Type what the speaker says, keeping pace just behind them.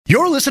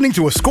You're listening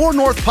to a Score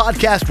North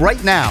podcast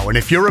right now, and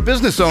if you're a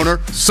business owner,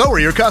 so are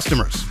your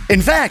customers.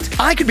 In fact,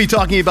 I could be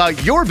talking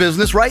about your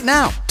business right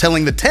now,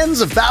 telling the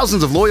tens of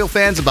thousands of loyal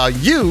fans about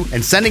you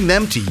and sending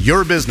them to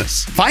your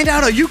business. Find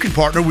out how you can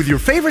partner with your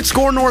favorite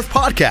Score North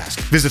podcast.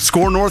 Visit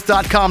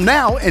scorenorth.com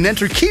now and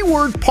enter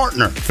keyword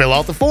partner. Fill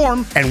out the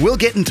form, and we'll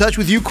get in touch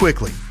with you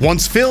quickly.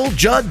 Once Phil,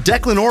 Judd,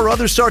 Declan, or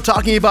others start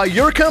talking about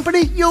your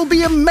company, you'll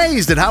be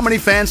amazed at how many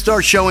fans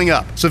start showing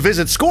up. So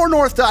visit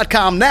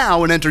scorenorth.com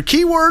now and enter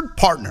keyword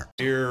partner.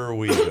 Here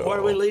we go. What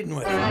are we leading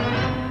with?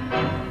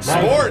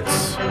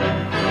 Sports.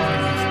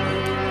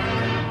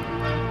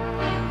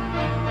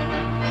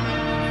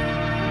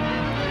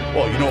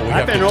 Well, you know what we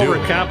have I've to been do.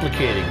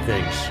 overcomplicating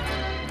things.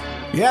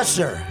 Yes,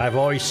 sir. I've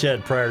always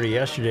said prior to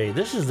yesterday,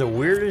 this is the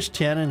weirdest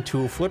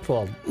 10-2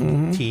 football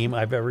team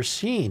I've ever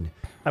seen.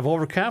 I've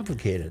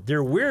overcomplicated.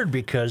 They're weird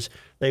because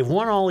they've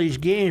won all these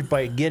games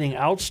by getting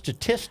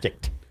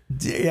out-statisticked.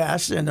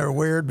 Yes, and they're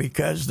weird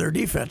because their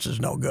defense is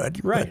no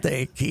good. Right. But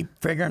they keep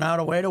figuring out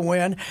a way to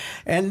win.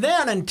 And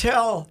then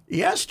until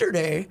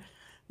yesterday,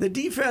 the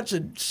defense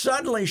would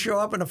suddenly show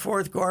up in the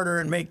fourth quarter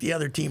and make the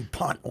other team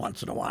punt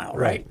once in a while,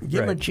 right? Give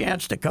them a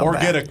chance to come or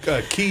back. get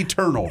a key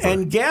turnover.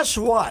 And guess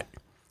what?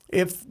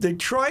 If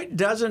Detroit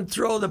doesn't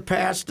throw the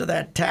pass to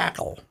that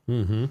tackle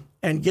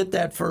and get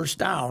that first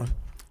down,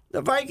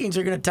 the Vikings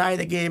are going to tie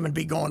the game and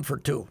be going for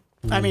two.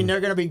 I mean, they're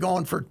going to be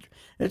going for –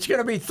 it's going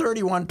to be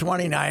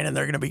 31-29, and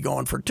they're going to be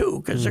going for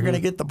two because they're going to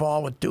get the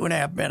ball with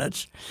 2.5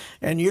 minutes,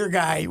 and your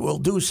guy will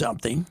do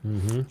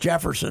something.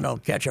 Jefferson will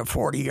catch a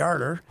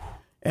 40-yarder,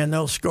 and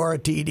they'll score a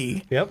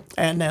TD. Yep.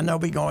 And then they'll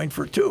be going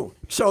for two.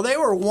 So they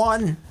were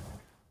one,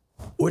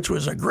 which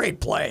was a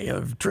great play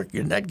of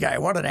tricking that guy.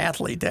 What an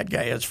athlete that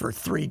guy is for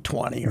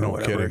 320 or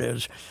whatever it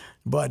is.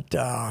 But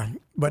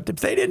if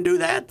they didn't do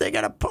that,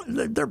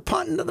 they're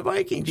punting to the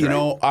Vikings. You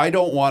know, I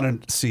don't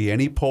want to see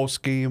any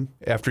post game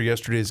after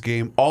yesterday's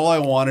game. All I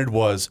wanted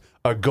was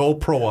a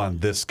GoPro on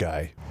this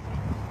guy.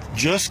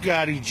 Just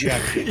got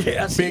ejected.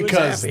 Yes, he was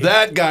Because happy.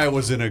 that guy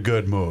was in a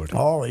good mood.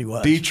 Oh, he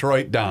was.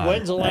 Detroit down.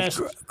 When's the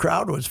last?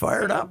 Crowd was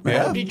fired up,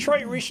 man. Yeah.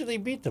 Detroit recently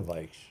beat the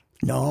Vikes.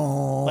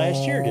 No.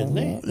 Last year, didn't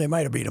they? They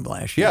might have beat him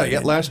last year. Yeah,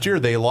 last year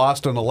they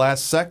lost on the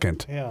last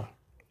second Yeah.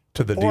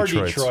 to the Or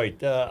Detroits.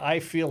 Detroit.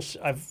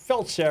 I've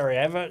felt sorry.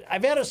 I've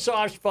had a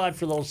soft spot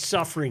for those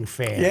suffering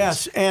fans.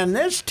 Yes, and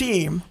this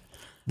team,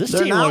 This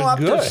they're team now looked up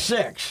good. to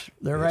 6.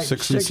 They're right.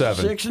 6 and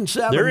 7. 6 and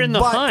 7. They're in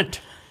the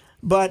hunt.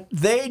 But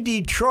they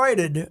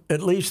Detroited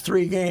at least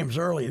 3 games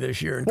early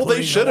this year. Well, they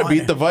including should have one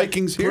beat the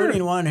Vikings here.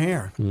 Including one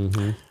here.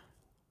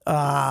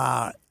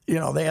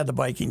 They had the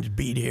Vikings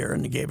beat here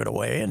and they gave it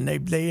away, and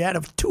they had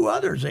 2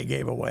 others they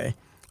gave away.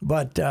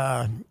 But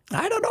I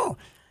don't know.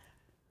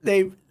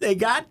 They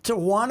got to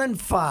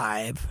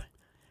 1-5,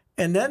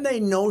 and then they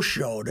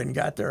no-showed and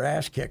got their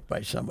ass kicked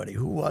by somebody.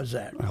 Who was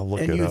that? I'll look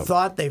and it you up.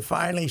 thought they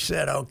finally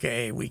said,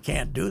 okay, we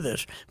can't do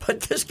this.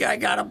 But this guy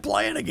got them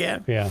playing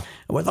again. Yeah.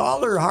 With all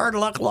their hard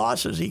luck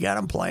losses, he got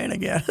them playing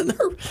again. And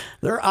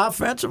they're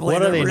offensively,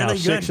 What are they're they now, really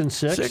good. 6 and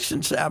 6? 6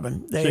 and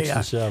 7. 6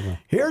 and 7.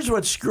 Here's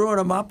what's screwing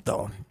them up,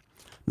 though.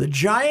 The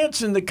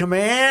Giants and the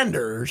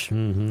Commanders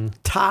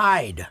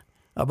tied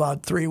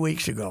about 3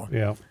 weeks ago.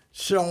 Yeah.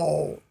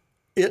 So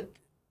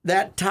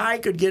that tie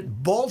could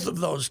get both of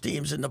those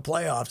teams in the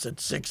playoffs at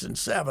 6 and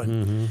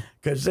 7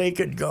 because they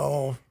could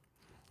go.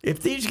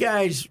 If these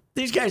guys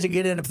will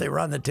get in if they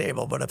run the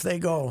table, but if they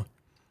go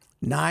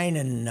 9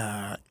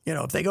 and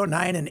if they go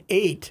 9 and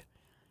 8,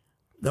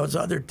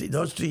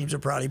 those teams will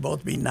probably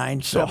both be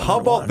 9-7. So how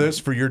about this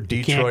for your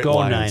Detroit Can't go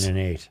Lions? 9 and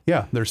 8.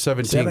 Yeah, there's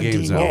 17 17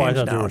 games now. Oh, I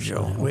thought now, they were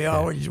Joe. okay. We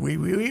always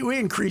we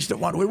increased it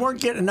one. We weren't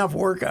getting enough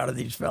work out of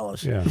these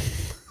fellas. Yeah.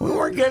 We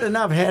weren't getting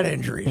enough head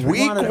injuries. We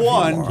Week wanted a few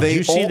 1, more. they Did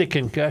you see the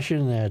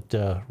concussion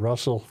that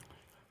Russell?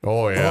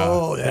 Oh yeah.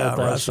 Oh yeah, That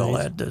last Russell.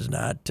 season.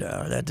 That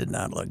did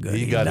not look good.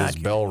 He got his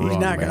bell He's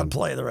rung, not going man. to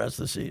play the rest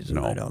of the season.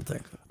 No. I don't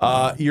think.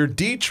 Your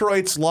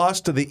Detroit's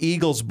lost to the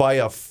Eagles by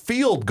a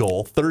field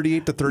goal,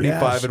 38-35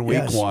 Yes, in Week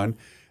yes. 1.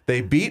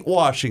 They beat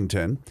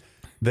Washington.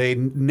 They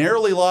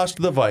narrowly lost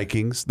to the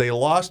Vikings. They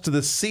lost to the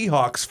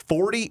Seahawks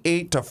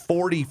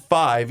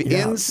 48-45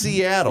 in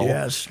Seattle.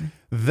 Yes.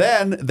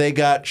 Then they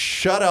got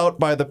shut out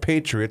by the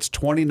Patriots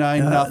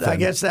 29-0. I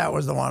guess that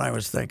was the one I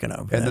was thinking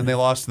of. And then they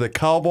lost to the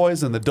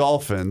Cowboys and the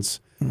Dolphins.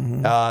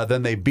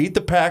 Then they beat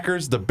the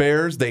Packers, the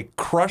Bears. They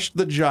crushed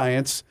the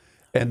Giants,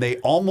 and they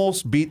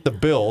almost beat the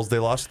Bills. They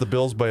lost to the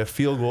Bills by a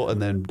field goal,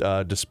 and then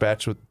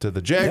dispatched to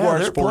the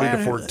Jaguars they're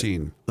playing-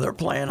 40-14. They're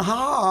playing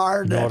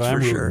hard. You know That's what I'm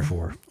for rooting sure.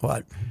 for?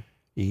 What?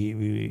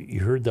 You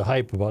heard the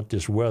hype about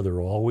this weather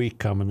all week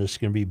coming. This is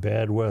going to be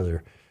bad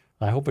weather.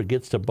 I hope it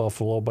gets to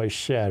Buffalo by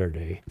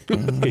Saturday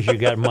because you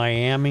got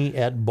Miami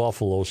at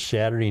Buffalo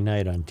Saturday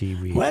night on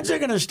TV. When's it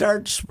going to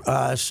start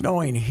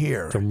snowing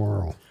here?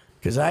 Tomorrow.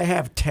 Because I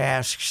have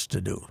tasks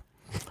to do.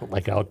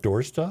 Like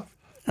outdoor stuff?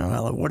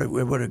 Well, what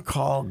would it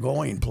call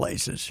going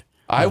places?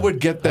 I would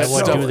get that I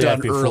would stuff do that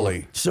done before.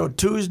 early. So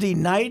Tuesday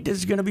night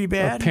is going to be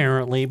bad?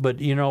 Apparently, but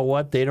you know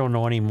what? They don't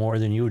know any more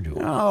than you do.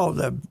 Oh,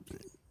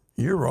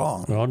 You're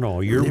wrong. Oh, no,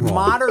 you're The wrong.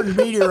 modern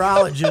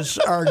meteorologists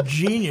are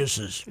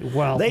geniuses.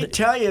 Well, they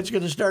tell you it's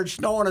going to start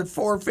snowing at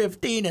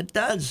 4:15. It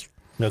does.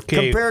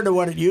 Okay. Compared to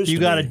what it used to be. You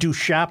got to do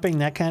shopping,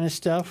 that kind of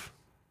stuff?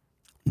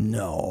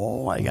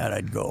 No, I got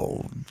to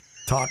go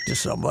talk to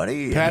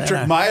somebody. and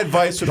Patrick, then my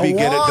advice would be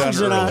get it Wongs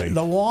done and early.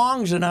 the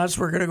Wongs and us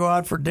were going to go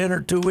out for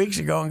dinner 2 weeks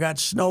ago and got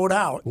snowed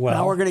out. Well-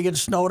 Now we're going to get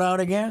snowed out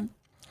again?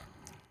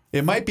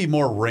 It might be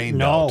more rained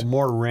No, out.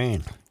 more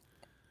rain.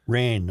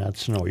 Rain, not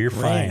snow. You're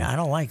fine. Rain. I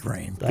don't like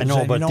rain. I know,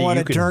 Because but you know you what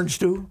it can- turns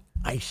to?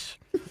 Ice.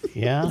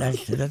 Yeah.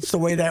 That's the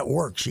way that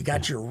works. You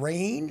got your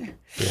rain,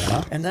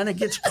 and then it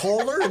gets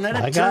colder, and then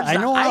it I turns to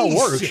know how it ice.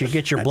 works. You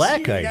get your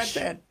black You ice.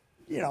 got that,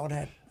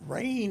 that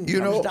rain You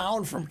comes know-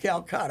 down from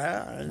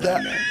Calcutta. And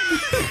then,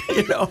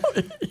 you know.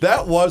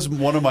 That was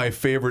one of my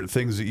favorite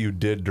things that you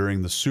did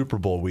during the Super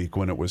Bowl week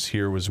when it was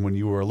here, was when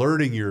you were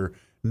alerting your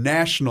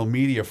national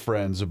media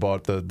friends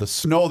about the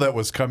snow that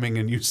was coming,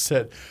 and you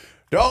said,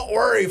 "Don't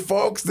worry,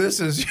 folks. This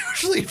is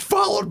usually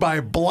followed by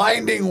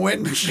blinding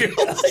wind chills."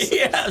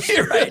 Yes,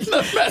 Here right. in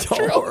the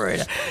metro. Don't worry.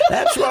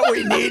 That's what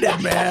we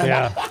needed, man.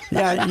 Yeah.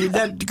 Yeah,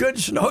 that good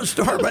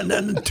snowstorm, and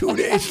then 2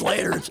 days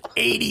later, it's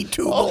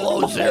 82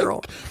 below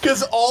zero.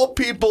 Because all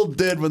people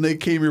did when they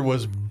came here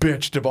was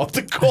bitched about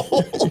the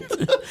cold.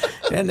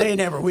 And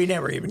we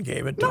never even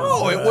gave it to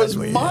No, them. it was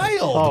We- mild.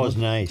 Oh, it was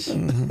nice.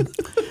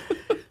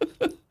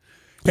 Hey,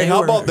 They how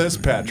were- about this,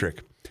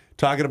 Patrick?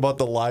 Talking about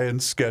the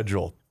Lions'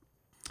 schedule.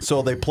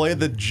 So they play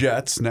the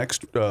Jets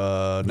next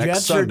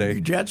Sunday.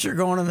 Jets are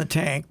going in the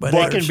tank, but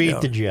They can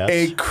beat the Jets.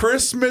 A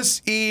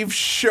Christmas Eve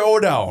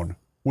showdown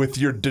with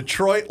your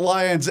Detroit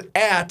Lions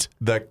at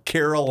the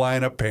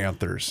Carolina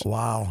Panthers.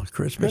 Wow,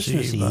 Christmas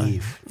Christmas Eve.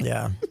 Eve.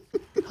 Yeah,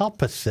 How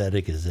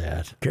pathetic is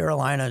that?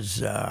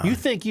 Carolina's. You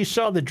think you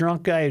saw the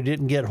drunk guy who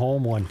didn't get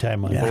home one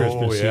time on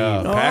Christmas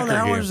yeah. Eve? Oh, Packer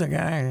that game. was the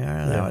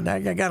guy.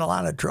 That guy got a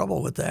lot of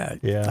trouble with that.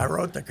 Yeah. I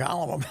wrote the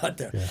column about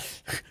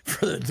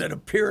that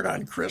appeared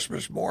on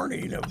Christmas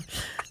morning of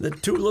the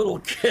two little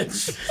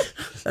kids,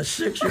 a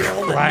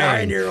 6-year-old and a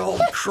Crying.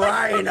 9-year-old,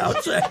 crying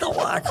outside the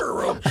locker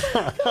room.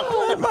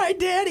 Let my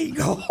daddy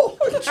go.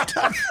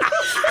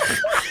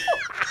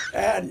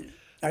 And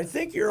I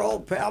think your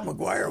old pal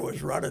McGuire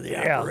was running the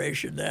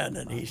operation then,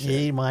 and he said,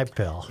 He, my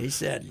pal. he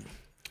said,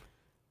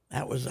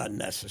 that was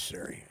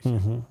unnecessary.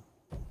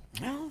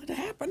 Well, it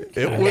happened.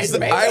 It was.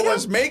 I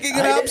was making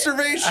an I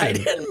observation.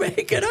 didn't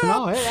make it up.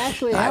 No, it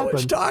actually I was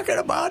happened. talking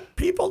about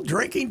people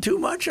drinking too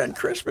much on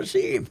Christmas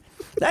Eve.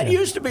 That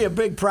used to be a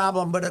big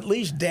problem, but at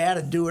least Dad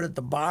would do it at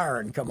the bar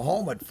and come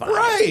home at 5.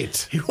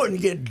 Right. He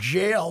wouldn't get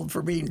jailed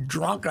for being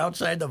drunk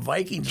outside the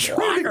Vikings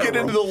Trying to locker get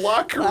room. into the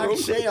locker room. I'd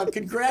say,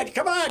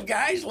 come on,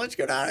 guys, let's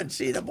go down and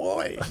see the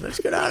boys.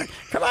 Come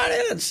on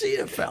in and see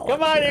the fellas.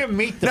 Come on in and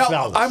meet the Now,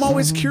 fellas. I'm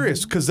always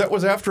curious because that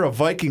was after a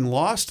Viking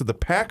loss to the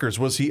Packers.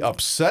 Was he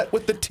upset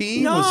with the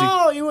team? Was he?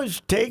 No, he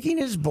was taking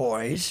his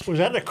boys. Was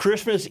that a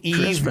Christmas Eve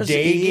Christmas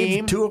day Eve,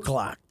 game? 2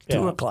 o'clock. 2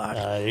 Yeah. o'clock.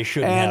 They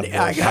shouldn't and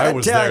have I those. gotta I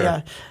was tell there.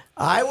 you,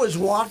 I was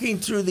walking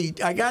through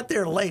I got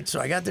there late, so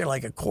I got there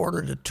like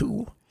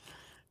 1:45.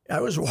 I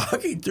was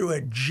walking through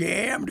a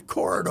jammed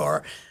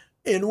corridor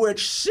in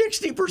which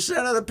 60%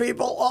 of the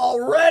people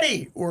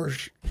already were.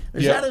 Is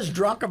Yep. that as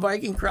drunk a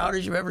Viking crowd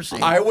as you've ever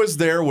seen? I was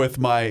there with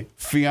my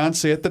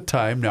fiance at the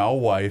time, now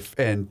wife,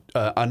 and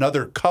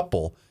another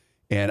couple.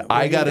 And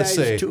I You got to guys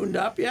say, tuned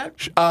up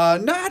yet?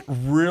 not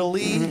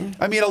really.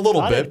 I mean, a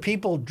little How did bit.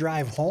 people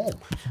drive home?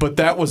 But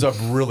that was a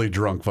really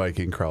drunk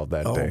Viking crowd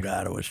that Oh day.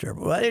 God, it was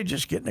terrible. Well, they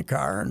just get in the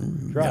car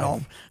and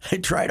Drive. they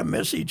try to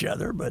miss each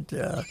other, but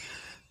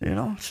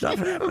stuff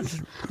happens.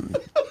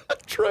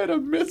 Try to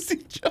miss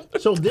each other.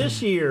 So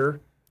this year,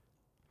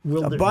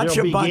 will there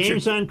be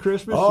games on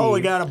Christmas Eve? Oh,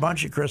 we got a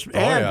bunch of Christmas.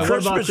 And yeah. What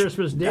Christmas, about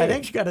Christmas Day? I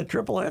think it's got a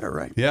triple header,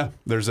 right? Yeah,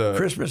 there's a.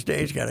 Christmas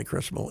Day's got a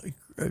Christmas.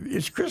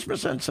 Is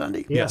Christmas on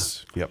Sunday?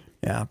 Yes. Yep.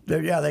 Yeah.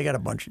 They got a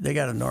bunch. They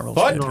got a normal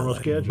But- schedule. Normal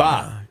right? schedule.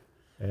 Bah.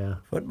 Yeah.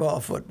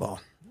 Football.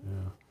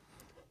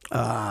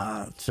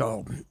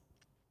 So.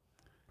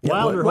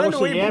 Wilder when do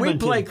hosting we Edmonton.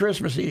 play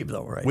Christmas Eve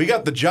though, right? We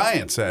got the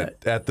Giants at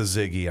the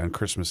Ziggy on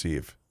Christmas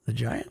Eve. the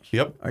Giants.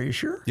 Yep. Are you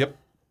sure? Yep.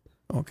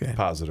 Okay.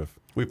 Positive.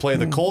 We play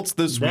the Colts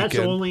this That's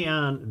weekend. only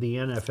on the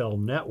NFL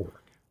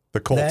Network.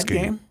 The Colts That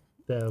game?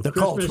 The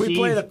Colts. Christmas We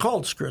play Eve- the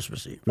Colts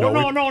Christmas Eve. No,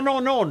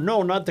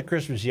 not the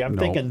Christmas Eve. I'm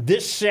thinking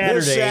this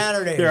Saturday.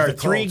 Saturday there is are the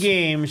 3 Colts.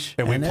 games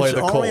and we And play it's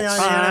the only Colts.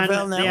 on on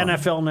NFL Network. the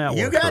NFL Network.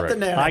 You got Correct.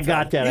 the NFL. I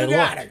got that. You I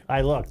got looked. it.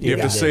 I looked. You have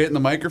Yeah. to say it in the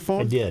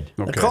microphone? I did.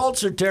 Okay. The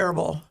Colts are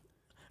terrible.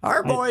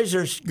 Our boys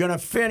are going to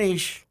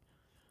finish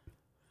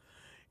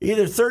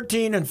either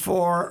 13-4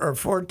 or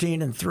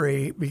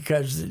 14-3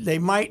 because they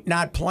might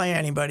not play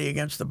anybody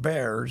against the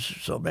Bears,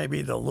 so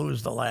maybe they'll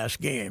lose the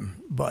last game.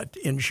 But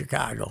in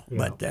Chicago,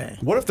 but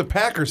What if the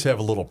Packers have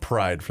a little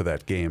pride for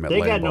that game at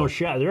They Lambeau? got no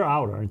shot. They're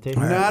out, aren't they?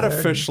 Not They're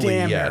officially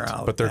damn yet, near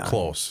out, but they're yeah.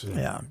 close.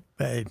 yeah,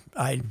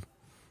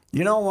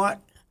 you know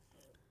what?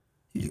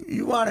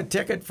 You want a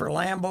ticket for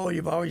Lambeau?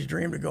 You've always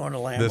dreamed of going to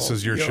Lambeau. This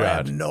is your You'll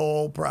shot. have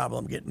no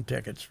problem getting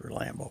tickets for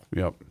Lambeau.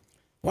 Yep.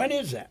 When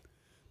is that?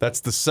 That's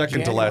the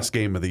second to January. last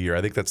game of the year.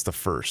 I think that's the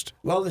first.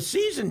 Well, the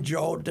season,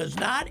 Joe, does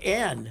not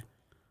end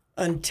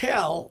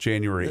until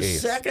January the 8th.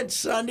 second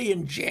Sunday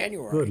in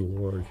January. Good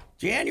Lord.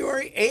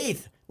 January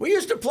 8th. We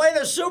used to play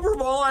the Super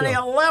Bowl on the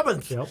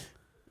 11th. Yep.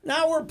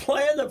 Now we're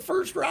playing the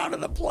first round of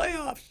the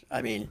playoffs.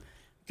 I mean,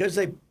 because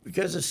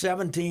of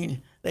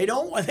 17, they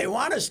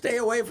want to stay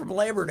away from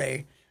Labor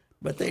Day,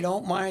 but they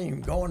don't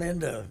mind going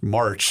into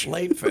March.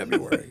 late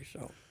February.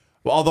 So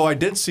Well, although I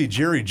did see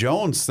Jerry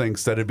Jones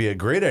thinks that it'd be a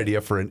great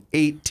idea for an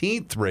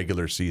 18th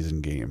regular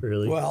season game.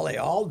 Really? well, they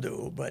all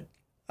do, but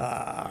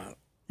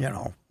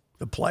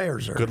the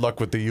players are Good luck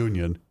with the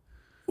union.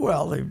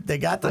 well. They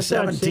got the I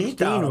thought 17th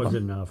 16 out of was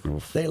them.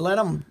 enough. They let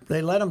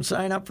them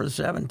sign up for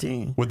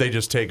 17. Would they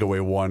just take away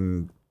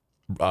one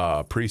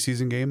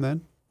preseason game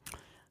then?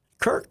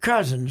 Kirk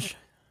Cousins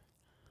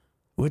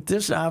with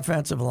this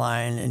offensive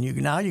line, and you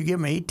give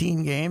them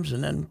 18 games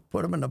and then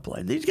put them into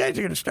play. These guys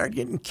are going to start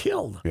getting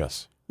killed.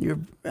 Yes.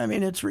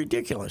 It's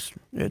ridiculous.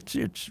 That's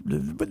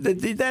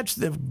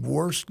the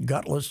worst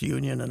gutless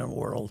union in the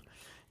world.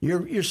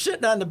 You're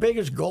sitting on the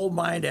biggest gold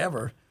mine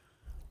ever.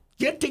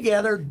 Get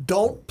together,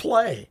 don't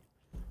play,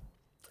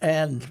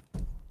 and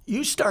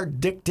you start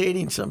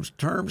dictating some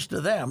terms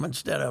to them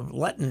instead of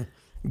letting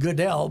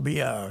Goodell be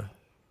a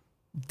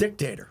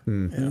dictator.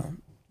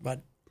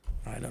 But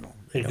I don't know.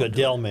 And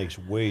Goodell makes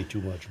way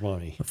too much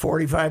money.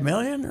 $45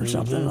 million or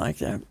something like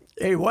that.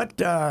 Hey,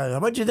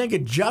 what'd you think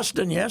of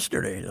Justin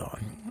yesterday, though?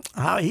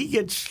 How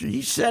he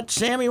set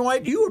Sammy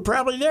White. You were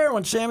probably there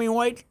when Sammy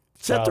White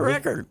set the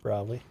record.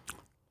 Probably.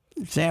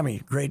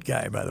 Sammy, great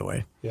guy, by the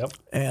way. Yep.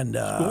 And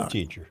School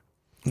teacher.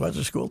 was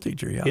a school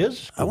teacher, yeah. Is a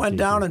school I went teacher.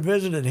 down and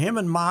visited him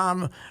and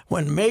Mom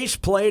when Mace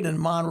played in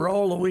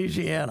Monroe,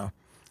 Louisiana.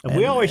 And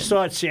we always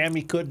thought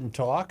Sammy couldn't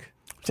talk.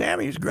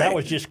 Sammy's great. That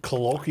was just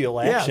colloquial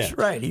accent. Yes,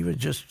 right. He was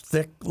just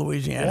thick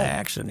Louisiana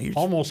accent. He's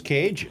Almost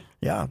Cajun.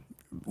 Yeah,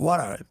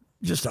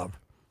 just a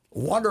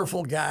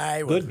wonderful guy.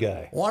 Good with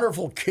guy.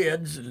 Wonderful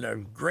kids and a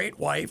great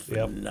wife.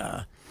 Yep.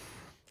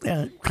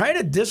 And kind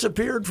of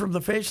disappeared from the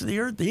face of the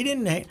earth. He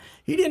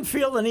didn't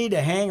feel the need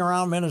to hang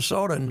around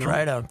Minnesota and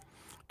try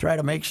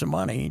to make some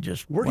money. He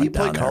just Where did he went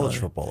play down there college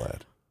with football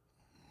at?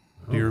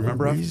 Do you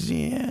remember?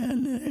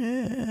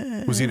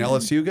 Louisiana. Was he an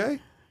LSU guy?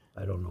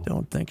 I don't know.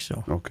 Don't think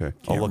so. Okay. I'll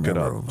Can't look it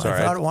remember. up.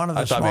 Sorry. I thought one of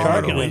the thought maybe smaller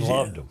I Tarkenton was-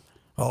 loved him.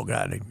 Oh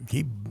God,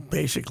 he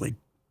basically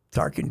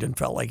Tarkenton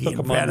felt like he Took him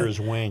invented under his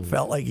wing.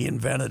 Felt like he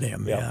invented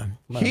him. Yep. Yeah. I'm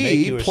gonna make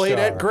He you a played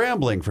star. at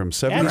Grambling from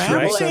 73 That's to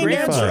right. Grambling,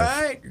 75.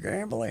 that's right.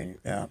 Grambling,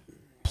 yeah.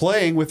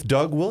 Playing with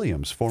Doug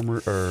Williams, former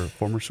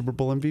Super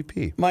Bowl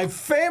MVP. My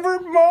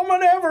favorite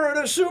moment ever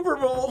at a Super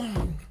Bowl.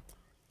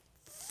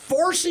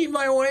 Forcing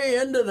my way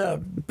into the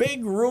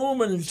big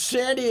room in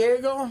San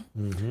Diego,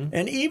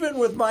 and even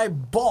with my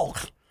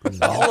bulk,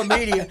 all the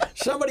media,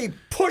 somebody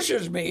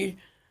pushes me,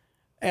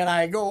 and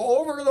I go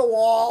over to the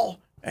wall,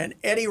 and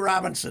Eddie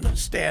Robinson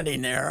is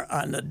standing there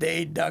on the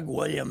day Doug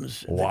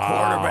Williams, the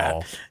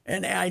quarterback.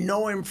 And I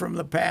know him from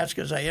the past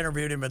because I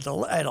interviewed him at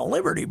a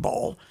Liberty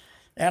Bowl,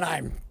 and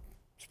I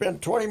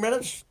spent 20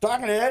 minutes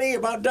talking to Eddie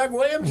about Doug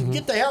Williams and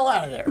get the hell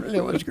out of there.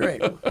 It was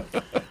great.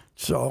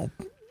 So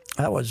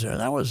that was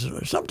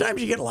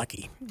sometimes you get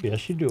lucky,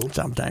 Yes, you do.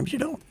 sometimes you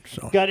don't.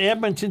 So Got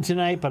Edmonton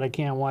tonight, but I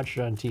can't watch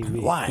it on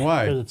TV. Why?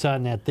 Why? Because it's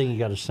on that thing you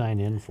got to sign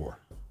in for.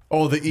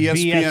 Oh, the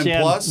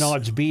ESPN Plus? No,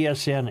 it's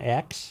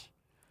BSNX.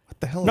 What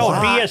the hell No,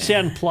 is that?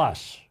 BSN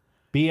Plus.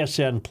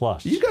 BSN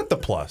Plus. You got the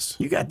plus.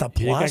 you got the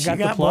think I plus. got You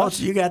the got plus?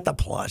 both. You got the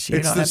plus. You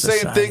It's don't the have to same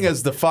sign thing in.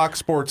 as the Fox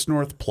Sports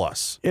North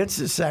Plus. It's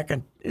the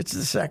second. It's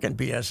the second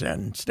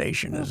BSN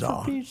station is all.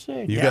 What do you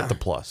say? You Yeah. got the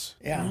plus.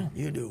 Yeah,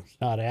 you do.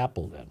 Not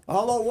Apple then.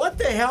 Although, what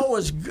the hell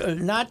was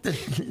not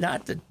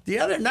the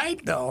other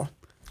night though?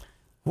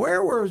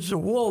 Where was the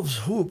Wolves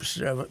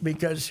hoops?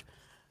 Because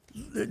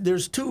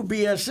there's two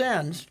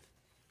BSNs,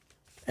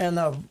 and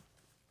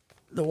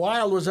the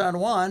Wild was on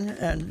one,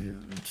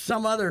 and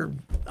some other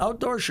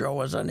outdoor show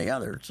was on the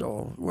other.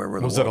 So where were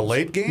the Was it a Wolves?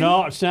 late game?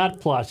 No, it's not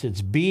Plus.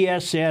 It's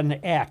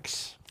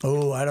BSNX.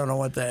 Oh, I don't know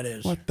what that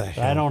is. What the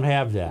hell? I don't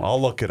have that.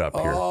 I'll look it up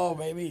here. Oh,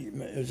 maybe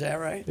is that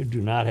right? I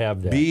do not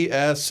have that.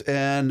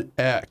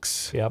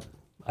 BSNX. Yep.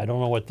 I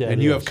don't know what that is.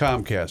 And you have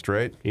Comcast,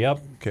 right? Yep.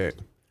 Okay.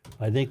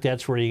 I think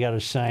that's where you got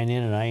to sign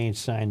in, and I ain't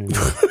signing in.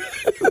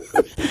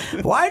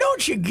 Why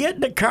don't you get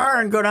in the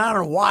car and go down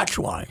and watch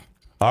one?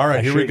 All right,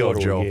 I here we should go, to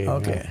a Joe. game,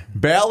 Okay.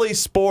 Bally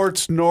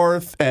Sports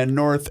North and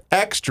North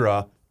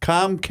Extra,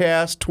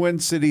 Comcast Twin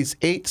Cities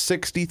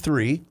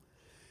 863,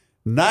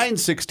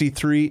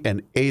 963,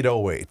 and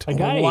 808. I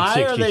got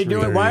Why are they 863.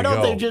 doing? There Why you don't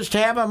go. they just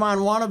have them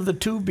on one of the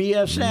two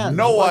BSNs?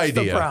 No What's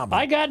the idea. problem?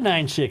 I got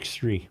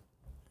 963.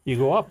 You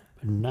go up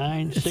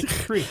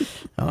 963.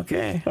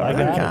 Okay, I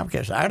got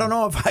Comcast. I don't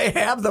know if I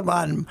have them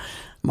on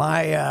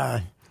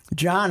my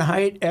John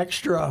Height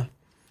Extra.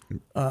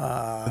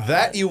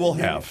 That you will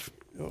have.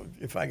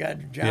 If I got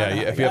John, Yeah, I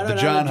if you got have the it on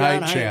John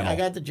Height channel. I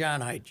got the John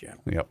Height channel.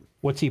 Yep.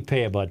 What's he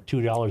pay? About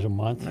 $2 a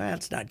month?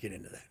 Let's not get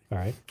into that. All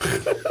right.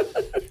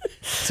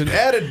 It's an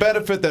added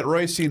benefit that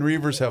Reusse and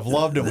Reavers have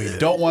loved, and we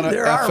don't want to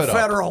There F are it up.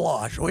 federal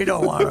laws. We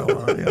don't want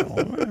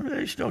to.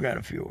 they still got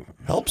a few.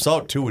 Helps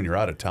out, too, when you're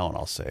out of town,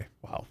 I'll say.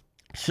 Wow.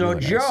 So,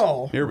 Really nice.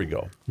 Joe, Here we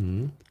go.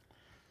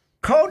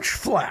 Coach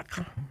Fleck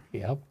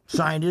Yep.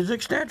 signed his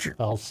extension.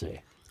 I'll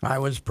say. I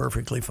was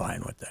perfectly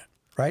fine with that,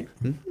 right?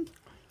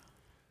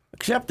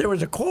 Except there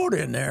was a quote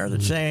in there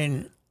that's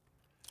saying,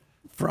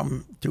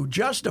 to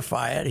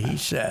justify it, he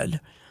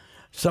said,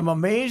 some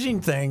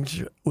amazing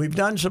things, we've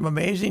done some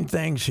amazing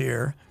things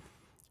here,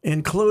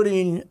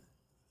 including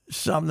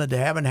some that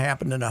haven't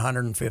happened in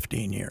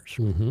 115 years.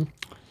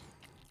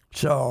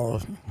 So,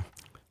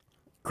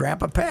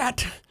 Grandpa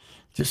Pat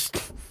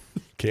just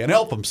Can't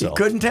help himself.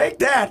 couldn't take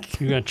that.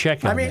 You're going to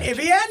check on I mean, that. if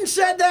he hadn't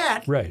said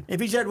that, Right. if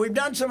he said, we've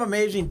done some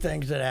amazing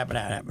things that haven't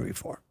happened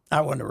before,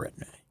 I wouldn't have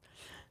written anything.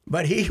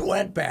 But he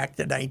went back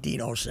to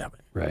 1907,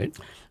 Right.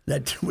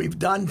 that we've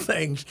done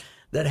things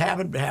that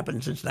haven't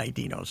happened since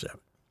 1907.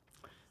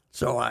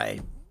 So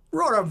I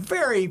wrote a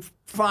very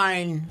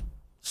fine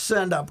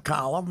send-up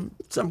column,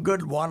 some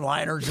good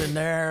one-liners in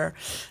there,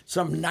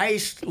 some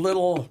nice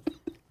little...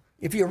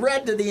 If you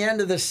read to the end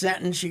of the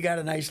sentence, you got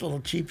a nice little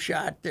cheap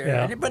shot there.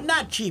 Yeah. But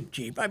not cheap.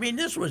 I mean,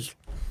 it was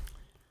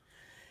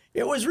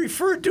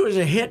referred to as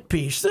a hit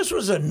piece. This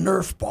was a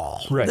Nerf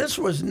ball. Right. This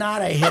was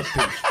not a hit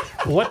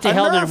piece. What the A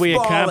hell did Nerf we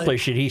ball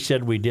accomplish that he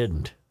said we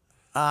didn't?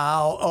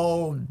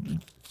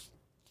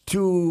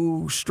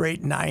 2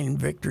 straight 9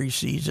 victory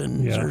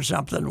seasons Yeah. or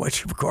something,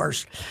 which, of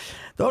course,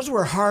 those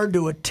were hard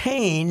to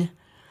attain.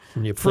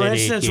 And you For played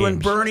 8 instance, when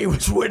games. Bernie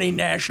was winning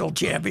national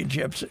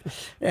championships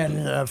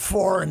in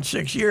 4 and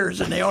 6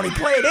 years, and they only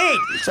played 8,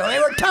 so they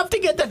were tough to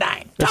get to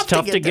 9. It's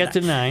tough to get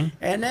to 9.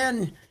 And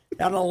then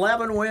an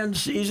 11-win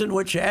season,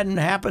 which hadn't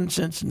happened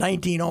since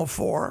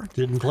 1904.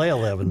 Didn't play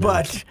 11.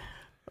 But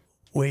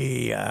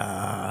we,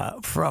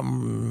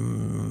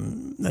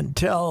 from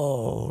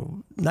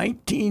until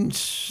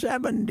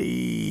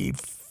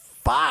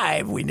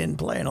 1975, we didn't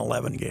play an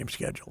 11-game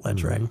schedule.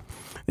 That's right.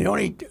 The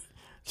only...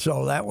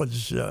 So that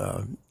was,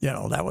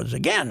 that was,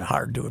 again,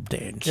 hard to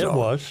obtain. So, it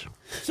was.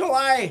 So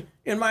I,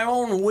 in my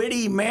own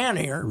witty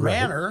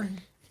manner,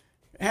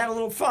 had a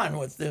little fun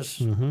with this,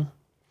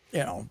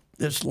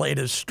 this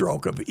latest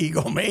stroke of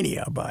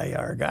egomania by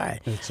our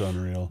guy. It's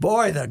unreal.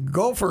 Boy, the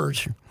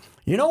Gophers,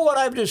 you know what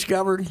I've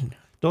discovered?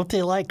 Don't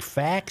they like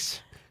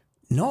facts?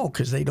 No,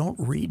 because they don't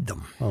read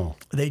them. Oh.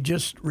 They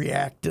just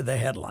react to the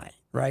headline,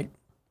 right?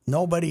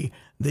 Nobody,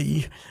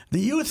 the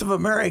youth of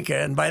America,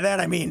 and by that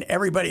I mean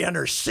everybody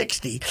under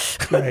 60,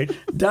 Right.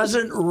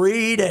 doesn't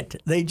read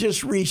it. They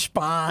just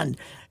respond,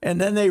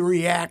 and then they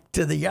react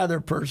to the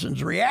other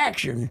person's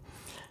reaction.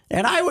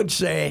 And I would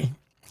say,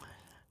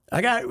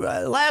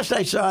 last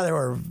I saw, there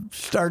were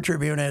Star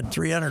Tribune had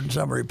 300 and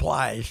some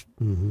replies.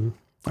 Mm-hmm.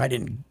 I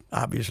didn't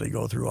obviously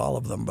go through all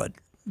of them, but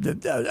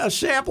a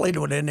sampling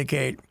would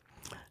indicate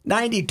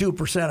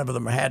 92% of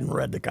them hadn't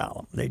read the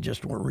column. They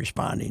just were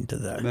responding to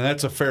the. And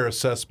that's a fair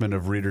assessment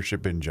of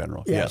readership in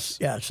general. Yes,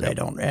 they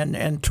don't.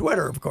 And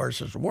Twitter, of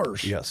course, is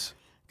worse. Yes.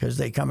 Because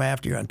they come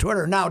after you on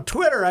Twitter. Now,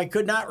 Twitter, I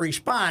could not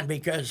respond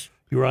because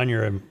You were on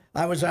your.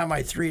 I was on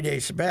my 3-day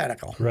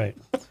sabbatical. Right.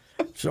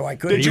 So I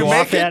couldn't. Are you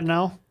off that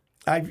now?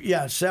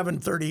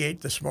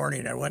 7:38 this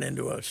morning, I went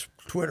into a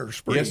Twitter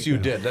spree. Yes, you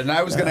did. And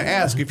I was going to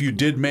ask if you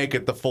did make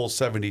it the full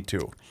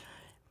 72.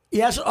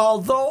 Yes,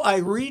 although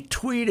I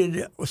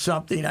retweeted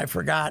something, I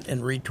forgot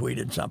and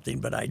retweeted something,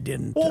 but I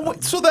didn't.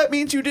 Well, so that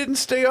means you didn't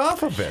stay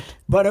off of it.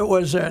 But it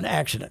was an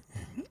accident.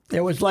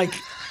 It was like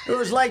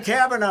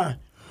having a.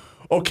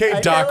 Okay,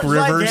 Doc it was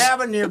Rivers.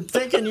 like you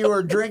thinking you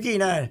were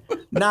drinking a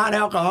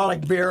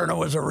non-alcoholic beer and it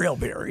was a real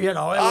beer. It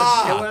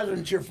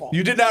wasn't your fault.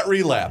 You did not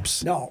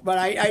relapse. No, but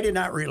I did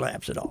not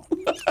relapse at all.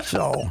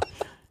 So,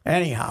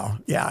 anyhow,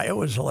 yeah, it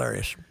was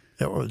hilarious.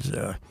 It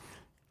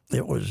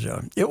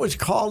was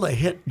called a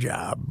hit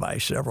job by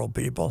several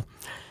people,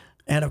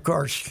 and of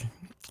course,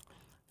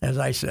 as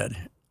I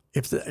said,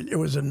 it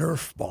was a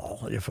Nerf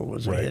ball if it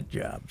was a hit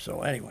job.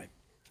 So anyway,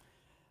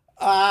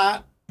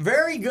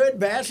 very good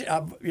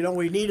basketball.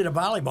 We needed a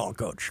volleyball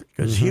coach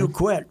because Hugh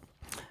quit.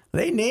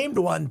 They named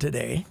one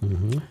today.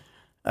 Mm-hmm.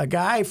 A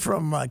guy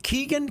from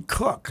Keegan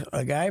Cook,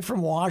 a guy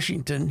from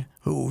Washington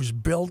who's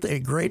built a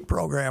great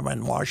program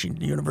in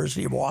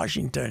University of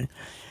Washington.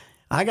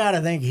 I got to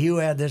think Hugh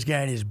had this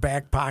guy in his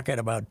back pocket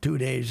about 2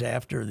 days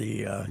after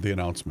the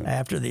announcement.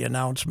 After the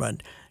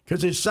announcement,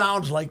 because it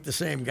sounds like the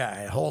same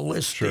guy,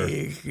 holistic. Sure.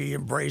 He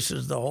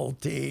embraces the whole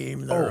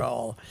team. They're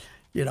all,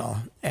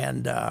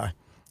 and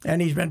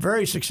he's been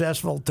very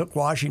successful. Took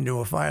Washington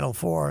to a Final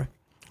Four.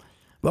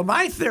 But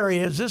my theory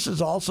is this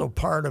is also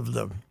part of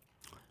the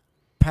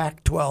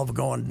Pac-12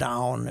 going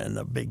down and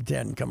the Big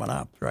Ten coming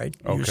up, right?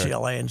 Okay.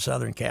 UCLA and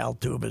Southern Cal,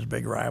 2 of his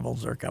big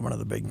rivals, are coming to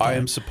the Big Ten. I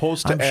am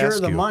supposed to ask you. I'm sure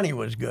the money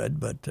was good,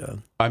 but...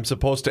 I'm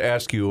supposed to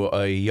ask you,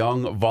 a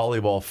young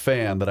volleyball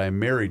fan that I'm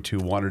married to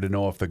wanted to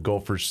know if the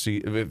Gophers,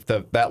 if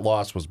that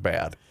loss was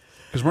bad.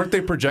 Because weren't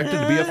they projected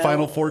to be a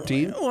Final Four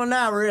team? Well,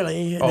 not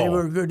really. Oh. They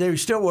were good. They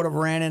still would have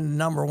ran into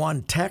number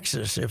 1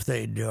 Texas if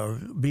they'd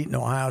beaten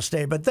Ohio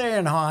State. But they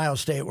and Ohio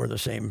State were the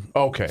same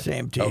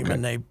team,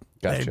 and they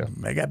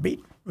got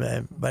beat.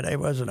 But it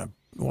wasn't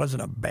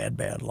wasn't a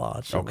bad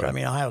loss. So, Okay. I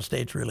mean, Ohio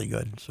State's really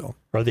good. So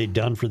Are they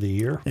done for the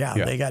year? yeah,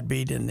 Yeah. they got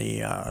beat in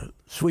the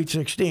Sweet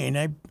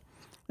 16.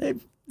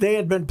 They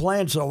had been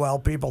playing so well,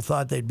 people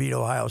thought they'd beat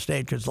Ohio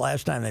State because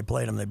last time they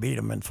played them, they beat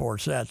them in 4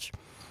 sets.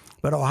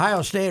 But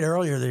Ohio State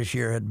earlier this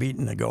year had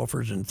beaten the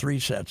Gophers in 3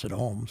 sets at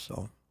home,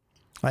 so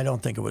I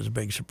don't think it was a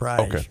big surprise.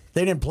 Okay.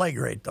 They didn't play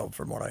great, though,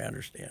 from what I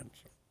understand.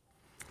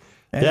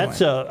 So,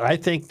 anyway. I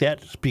think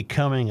that's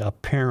becoming a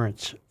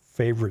parent's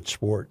favorite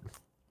sport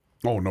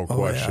Oh, no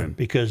question.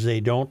 because they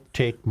don't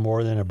take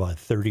more than about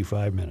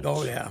 35 minutes.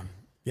 Oh, yeah.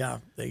 Yeah,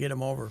 they get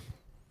them over.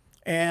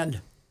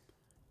 And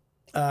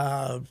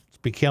It's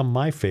become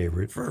my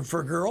favorite.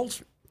 for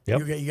girls, Yep.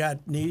 you got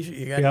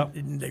Yep.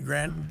 the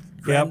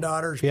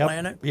granddaughters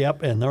playing it.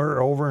 Yep, and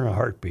they're over in a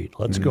heartbeat.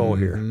 Let's go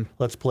here.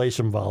 Let's play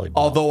some volleyball.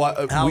 Although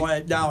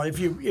Now, if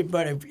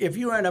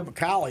you end up at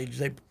college,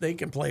 they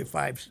can play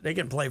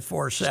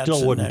 4 sets. Still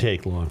and wouldn't then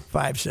take long.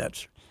 5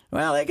 sets.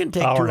 Well, they can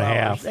take Hour 2 and a hours.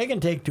 half. They can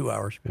take 2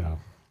 hours. Yeah.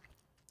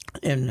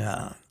 And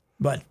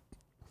but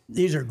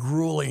these are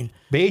grueling.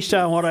 Based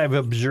on what I've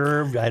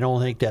observed, I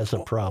don't think that's a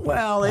problem.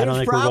 Well, I don't it's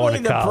think we're probably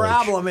going to the college.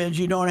 problem is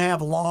you don't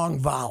have long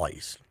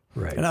volleys.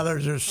 Right. In other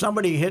words, if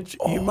somebody hits,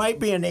 you might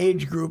be an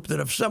age group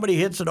that if somebody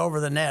hits it over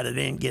the net, it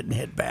ain't getting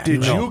hit back.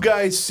 did you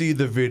guys see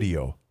the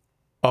video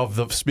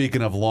of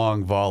speaking of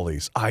long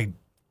volleys?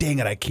 Dang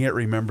it, I can't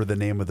remember the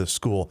name of the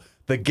school.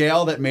 The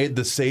gal that made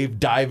the save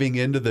diving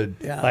into the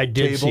I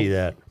did table. see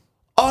that.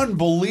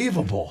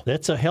 Unbelievable.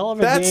 That's a hell of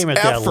a That's game at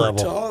effort. that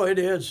level. Oh, it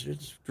is.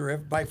 It's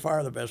by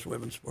far the best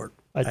women's sport.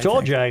 I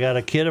told you I got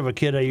a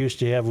kid I used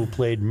to have who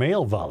played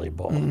male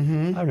volleyball.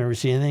 I've never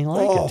seen anything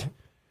like it.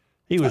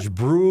 He was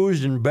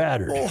bruised and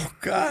battered. Oh,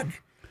 God.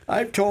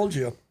 I've told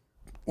you.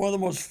 One of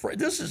the most.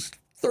 This is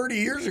 30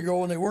 years ago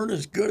when they weren't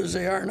as good as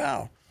they are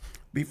now.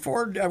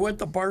 Before I went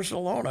to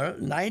Barcelona,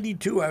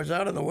 92, I was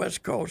out on the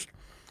West Coast,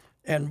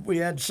 and we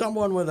had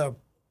someone with a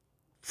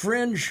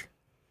fringe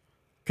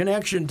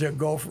connection to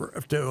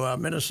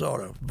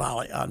Minnesota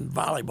on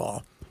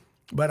volleyball.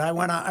 But I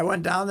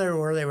went down there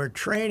where they were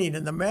training,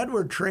 and the men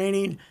were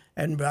training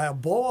in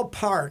Balboa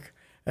Park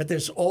at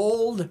this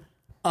old,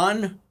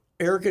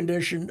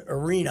 air-conditioned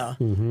arena,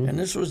 and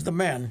this was the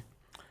men,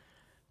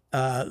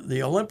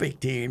 the Olympic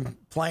team,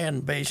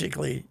 playing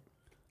basically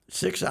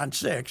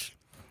 6-on-6.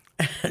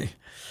 And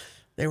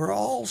they were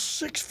all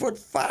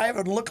 6'5"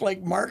 and looked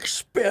like Mark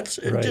Spitz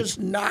and Right. just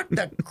knocked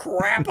the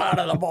crap out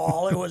of the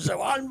ball. It was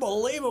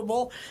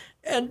unbelievable.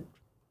 And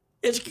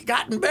it's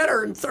gotten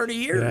better in 30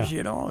 years,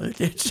 you know.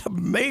 It's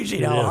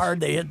amazing how hard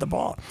they hit the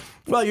ball.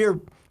 Well,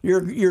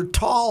 your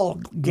tall,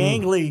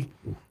 gangly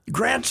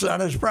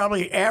grandson is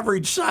probably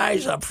average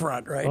size up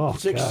front, right? Oh,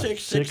 6'6",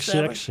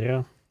 6'7". 6'6",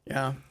 yeah.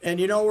 Yeah. And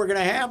you know,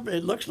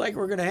 it looks like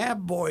we're going to have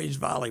boys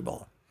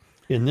volleyball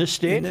In this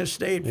state? in this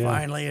state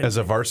finally. As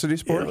a varsity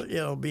sport?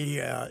 It'll be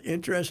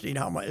interesting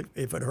how much,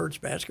 if it hurts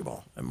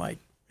basketball. It might.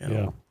 You Yeah.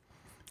 know.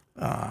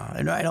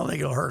 And I don't think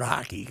it'll hurt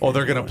hockey. Oh,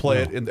 they're going to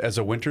play it as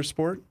a winter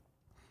sport?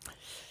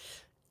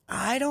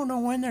 I don't know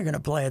when they're going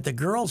to play it. The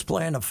girls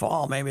play in the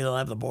fall. Maybe they'll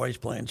have the boys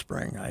play in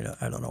spring. I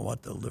don't know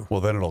what they'll do.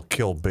 Well, then it'll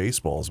kill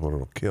baseball is what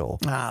it'll kill.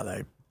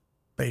 The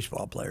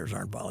baseball players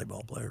aren't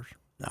volleyball players.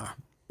 No,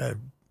 they're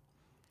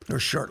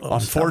short little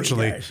stubby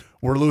Unfortunately, guys.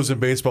 we're losing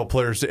baseball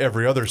players to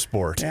every other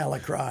sport. Yeah,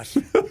 lacrosse.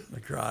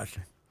 Lacrosse.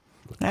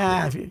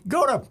 If you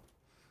go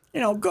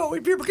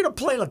if you're going to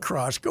play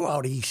lacrosse, go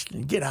out east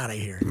and get out of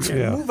here.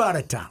 Move out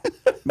of town.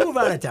 Move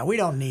out of town. We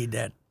don't need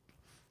that.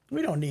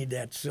 We don't need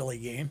that silly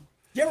game.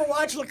 You ever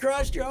watch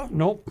lacrosse, Joe?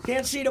 Nope.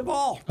 Can't see the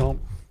ball. Nope.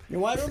 You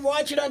want to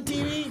watch it on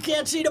TV? You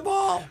can't see the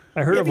ball.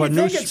 I heard if of a you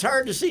new think it's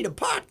hard to see the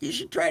puck, you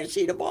should try to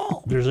see the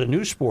ball. There's a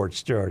new sport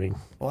starting.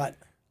 What?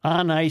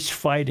 On ice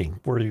fighting,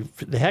 where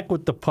the heck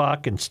with the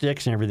puck and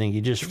sticks and everything, you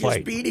just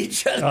fight Just beat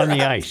each other on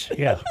the up. ice.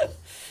 Yeah.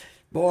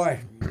 Boy,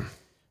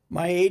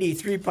 my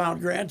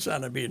 83-pound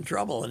grandson would be in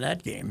trouble in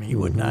that game. He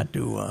would not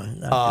do too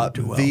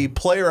well. The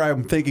player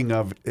I'm thinking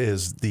of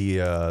is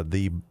the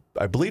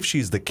I believe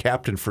she's the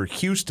captain for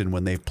Houston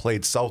when they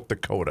played South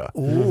Dakota.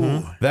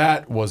 Ooh.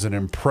 That was an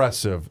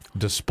impressive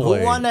display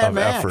Who won that of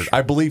match? effort.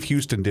 I believe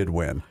Houston did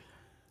win.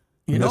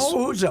 You know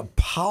who's a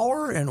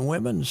power in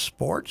women's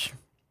sports?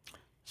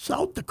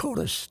 South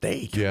Dakota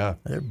State. Yeah.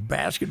 Their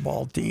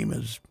basketball team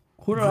is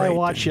Who did I great.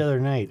 watch the other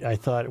night? I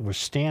thought it was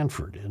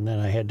Stanford, and then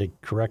I had to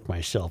correct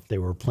myself. They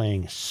were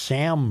playing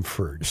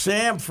Samford.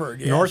 Samford,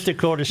 yes. North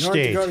Dakota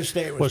State, North Dakota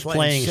State was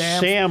playing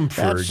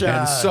Samford That's,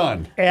 And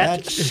Son.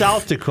 at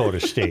South Dakota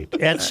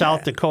State. At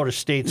South Dakota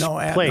State's no,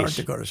 at place. North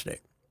Dakota State.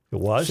 It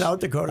was? South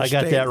Dakota I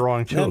State. got that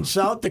wrong, too. And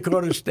South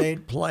Dakota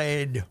State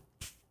played.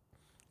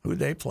 Who'd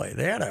they play?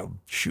 They had a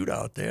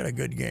shootout. They had a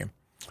good game.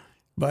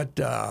 But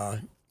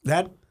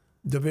that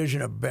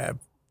division of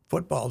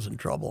football's in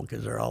trouble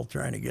because they're all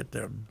trying to get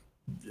the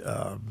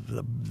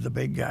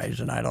big guys,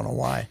 and I don't know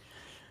why.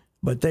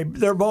 But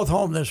they're both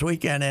home this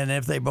weekend, and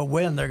if they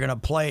win, they're going to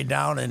play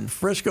down in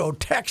Frisco,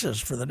 Texas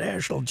for the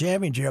national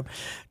championship.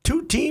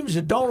 Two teams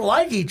that don't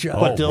like each other.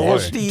 But do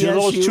those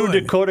SDSU two and-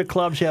 Dakota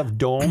clubs have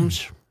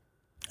domes?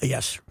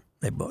 Yes.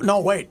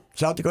 No, wait.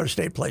 South Dakota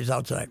State plays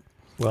outside.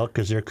 Well,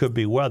 because there could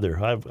be weather.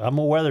 I'm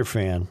a weather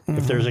fan.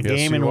 If there's a Yes,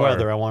 game in you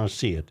weather, are. I want to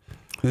see it.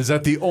 Is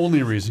that the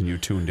only reason you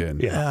tuned in?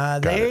 Yeah.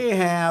 They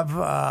have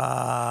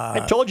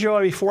I told you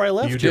before I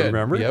left. You You did.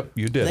 remember? Yep,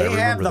 you did. I they have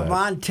remember the that.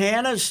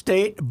 Montana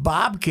State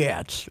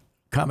Bobcats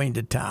coming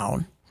to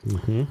town,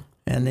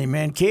 and the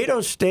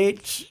Mankato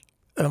State's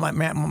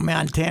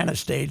Montana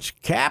State's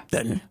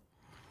captain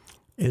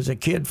is a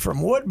kid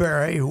from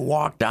Woodbury who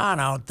walked on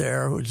out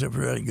there, who's a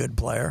really good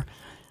player,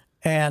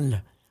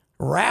 and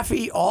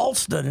Raffy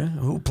Alston,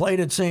 who played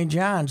at St.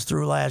 John's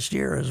through last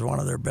year, is one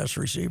of their best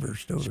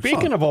receivers too.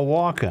 Speaking of a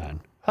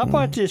walk-on, how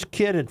about this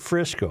kid at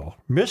Frisco,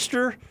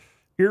 Mr.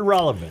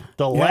 Irrelevant,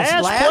 the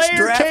Yes, last player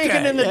draft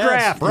taken guy, in the yes.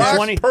 draft,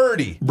 Brock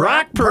Purdy.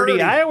 Brock Purdy,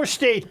 Purdy. Iowa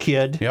State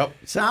kid. Yep.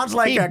 Sounds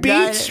like He a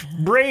guy. beats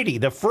Brady.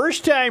 The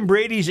first time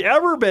Brady's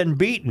ever been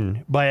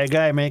beaten by a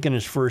guy making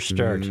his first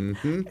start.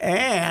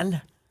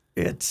 And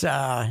it's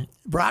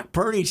Brock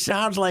Purdy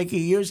sounds like he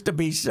used to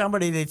be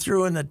somebody they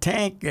threw in the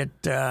tank at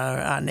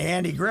on the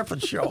Andy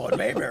Griffith show in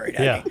Mayberry.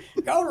 Yeah.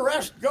 Go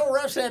arrest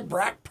that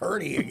Brock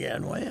Purdy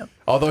again, will you?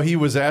 Although he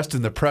was asked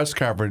in the press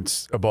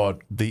conference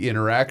about the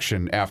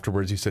interaction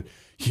afterwards, he said,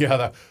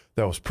 "Yeah,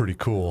 that was pretty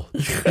cool."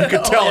 You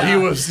could tell he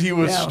was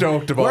Yeah.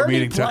 stoked about Where did he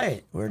meeting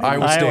play? Where did he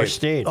Iowa Iowa State.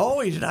 State. Oh,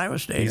 he's an Iowa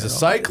State. He's a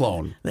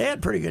Cyclone. They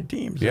had pretty good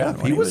teams. Yeah,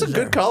 when he was a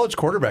there. good college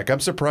quarterback. I'm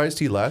surprised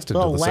he lasted The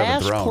until the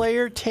last 7th round.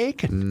 player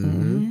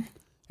taken.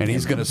 And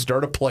he's going to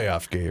start a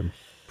playoff game.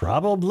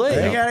 Probably.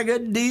 They got a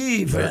good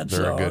defense.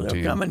 They're a so good they'll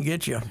team. come and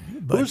get you.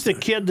 But Who's the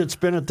kid that's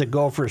been at the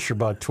Gophers for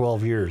about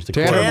 12 years? The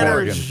Tanner quarterback?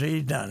 Morgan.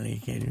 He's done. He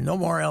can't, no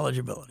more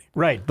eligibility.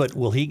 Right, but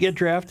will he get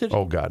drafted?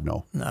 Oh, God,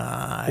 no.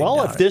 well,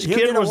 doubt if this it. He'll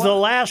kid get a was the one-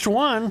 last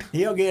one,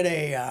 He'll get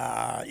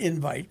a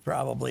invite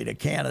probably to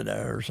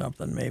Canada or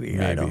something. Maybe.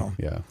 I don't know.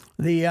 Yeah.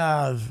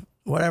 The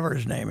whatever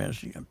his name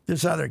is,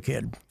 this other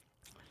kid.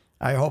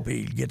 I hope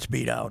he gets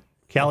beat out.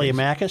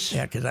 Kaliamakis?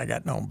 Yeah, because I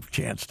got no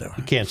chance to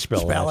Can't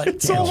spell that. it.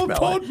 It's all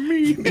about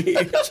me.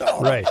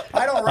 Right.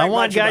 I don't. Write I want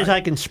much guys about I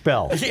can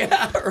spell.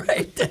 Yeah,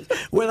 right.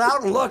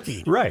 Without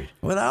looking. Right.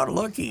 Without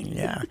looking.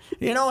 Yeah.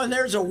 And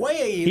there's a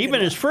way. You Even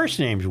can, his first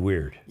name's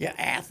weird. yeah,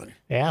 Athen.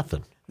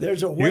 Athen.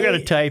 There's a way. You're going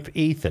to type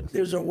Ethan.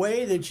 There's a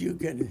way that you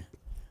can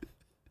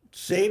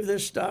save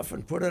this stuff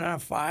and put it on a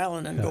file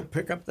and then go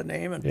pick up the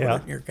name and put Yeah.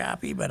 it in your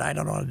copy. But I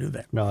don't know how to do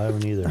that No, I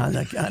haven't either. on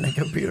the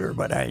computer.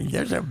 But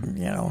there's a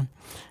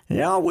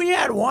we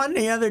had one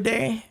the other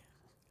day.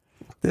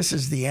 This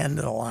is the end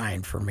of the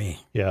line for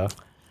me. Yeah.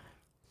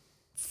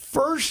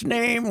 First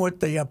name with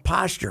the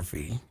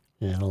apostrophe,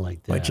 Yeah, I don't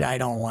like that. which I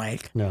don't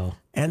like, No.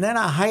 and then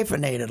a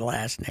hyphenated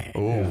last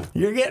name.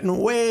 You're getting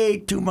way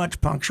too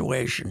much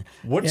punctuation.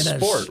 What in a-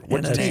 sport? in What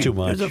a That's name. too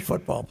much. There's a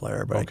football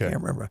player, but Okay. I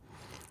can't remember.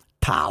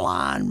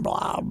 Talon,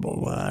 blah, blah,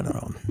 blah. I don't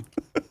know.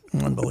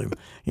 Unbelievable.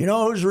 You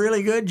know who's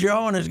really good,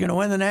 Joe, and is going to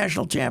win the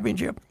national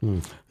championship?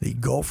 The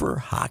Gopher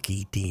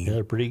hockey team. Yeah,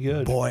 they're pretty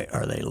good. Boy,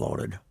 are they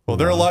loaded. Well,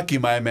 they're lucky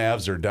my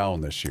Mavs are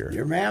down this year.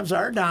 Your Mavs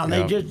are down.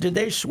 Yeah. Did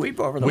they sweep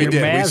over the We Your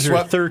did. We Mavs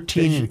are swept-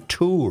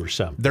 13-2 or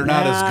something. They're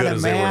not as good the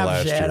as they were Mavs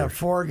last had year. a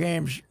 4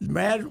 games.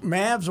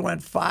 Mavs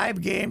went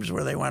 5 games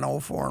where they went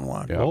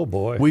 0-4-1. Yeah. Oh,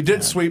 boy. We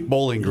did sweep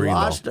Bowling Green,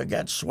 Lost, though.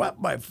 got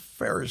swept by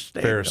Ferris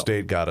State. Ferris though.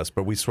 State got us,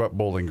 but we swept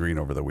Bowling Green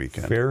over the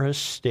weekend. Ferris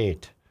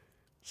State.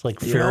 It's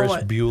like You know Ferris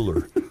what?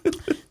 Bueller.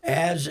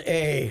 As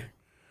a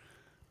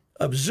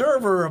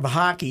observer of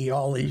hockey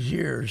all these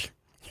years,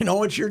 you know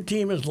what your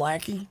team is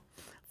lacking?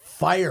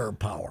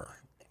 Firepower.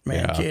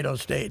 Mankato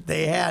State.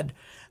 They had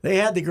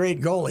the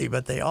great goalie,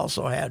 but they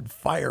also had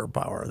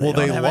firepower. Well,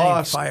 they don't have any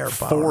lost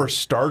firepower. 4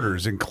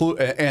 starters, and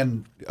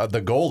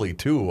the goalie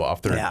too,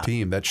 off their Yeah.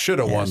 team. That should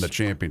have won Yes. the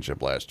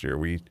championship last year.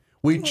 We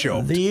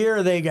choked. The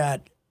year they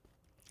got,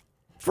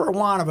 for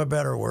want of a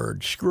better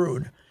word,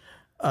 screwed,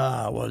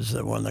 was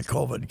when the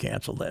COVID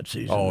canceled that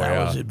season. Oh, that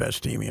yeah. was the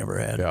best team he ever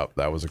had. Yeah,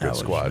 that was a good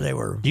squad. They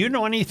were. Do you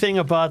know anything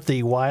about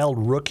the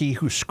wild rookie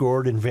who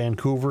scored in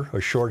Vancouver, a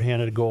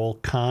shorthanded goal,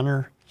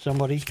 Connor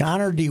somebody?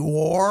 Connor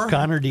DeWar.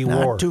 Connor DeWar.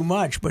 Not too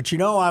much, but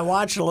I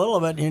watched a little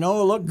of it. It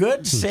looked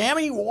good.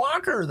 Sammy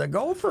Walker, the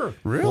Gopher,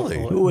 Really?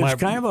 who was My-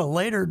 kind of a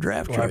later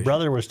draft My choice.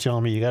 brother was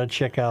telling me you got to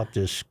check out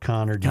this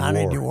Connor DeWar.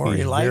 Connor DeWar, He's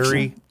he likes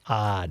very him?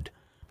 odd.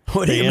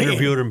 What do They you mean?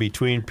 interviewed him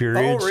between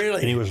periods, really?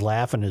 and he was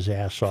laughing his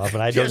ass off.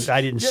 And I Just-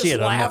 didn't just see it.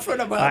 I'm not- laughing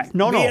about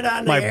no. being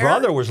on the My air?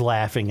 brother was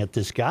laughing at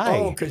this guy,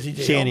 Oh, 'cause he's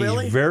a saying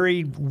hillbilly? he's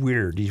very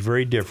weird. He's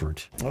very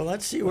different. Well,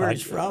 let's see where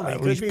he's from. He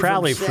could He's be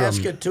probably from from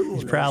Saskatoon.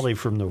 he's or probably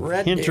from the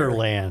Red Deer.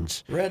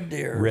 hinterlands, Red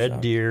Deer. or Red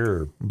something. Deer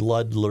or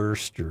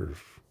Bloodlurst or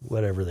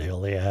whatever the hell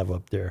they have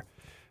up there.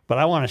 But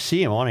I want to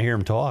see him. I want to hear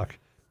him talk.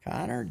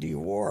 Connor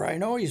DeWar. I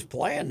know he's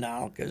playing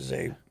now because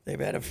they've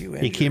had a few He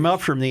injuries. came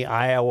up from the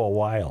Iowa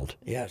Wild.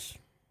 Yes.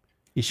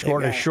 He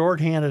scored a got-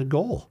 shorthanded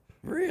goal.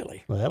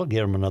 Really? Well, that'll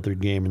get him another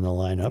game in the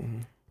lineup.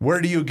 Where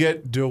do you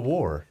get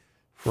DeWar?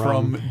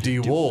 From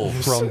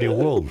DeWolves. From the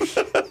Wolves.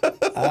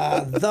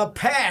 The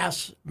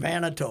Pass,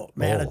 Manitoba.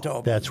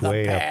 Oh, that's The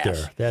way Pass. up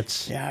there.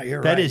 That's Yeah,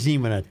 you're that right. isn't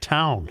even a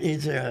town.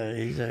 He's a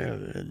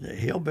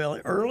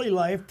hillbilly. Early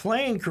life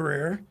playing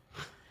career.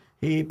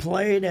 He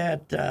played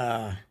at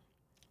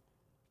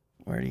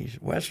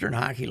Western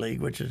Hockey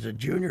League, which is a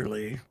junior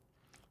league,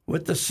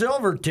 with the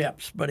Silver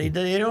Tips. But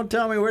they don't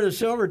tell me where the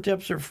Silver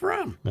Tips are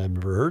from. I've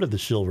never heard of the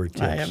Silver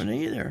Tips. I haven't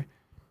either.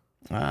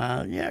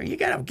 You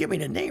got to give me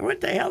the name.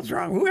 What the hell's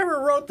wrong? Whoever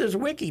wrote this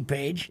wiki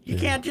page, you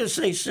can't just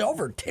say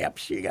Silver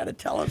Tips. You got to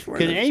tell us where.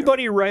 Can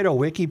anybody write a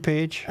wiki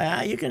page?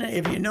 You can,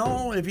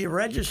 if you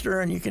register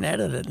and you can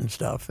edit it and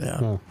stuff.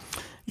 Yeah,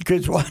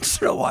 because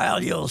once in a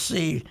while you'll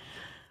see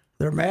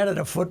they're mad at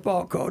a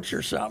football coach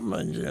or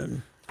something,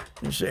 and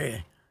you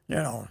say,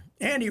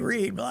 Andy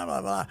Reid, blah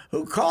blah blah,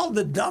 who called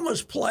the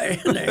dumbest play.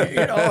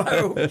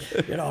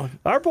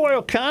 Our boy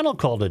O'Connell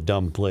called a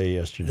dumb play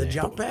yesterday. The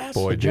jump pass.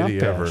 Boy, did he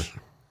ever.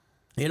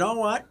 You know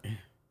what?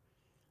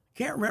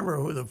 Can't remember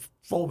who the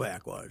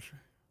fullback was.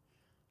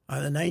 The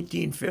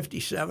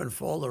 1957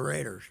 Fulda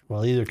Raiders.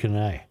 Well, either can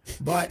I.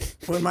 But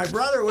when my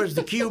brother was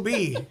the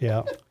QB,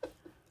 Yeah,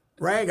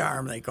 Rag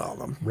Arm they called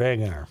him.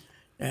 rag arm.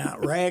 Yeah,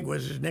 Rag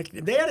was his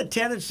nickname. They had a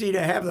tendency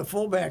to have the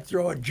fullback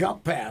throw a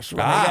jump pass when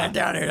they got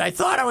down there. I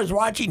thought I was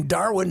watching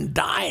Darwin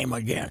Dime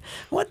again.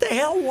 What the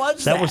hell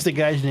was that? That was the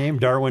guy's name,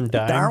 Darwin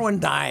Dime? Darwin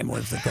Dime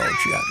was the coach,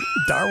 yeah.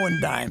 Darwin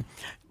Dime.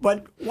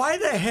 But why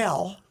the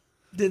hell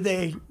did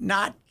they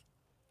not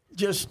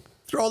just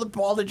throw the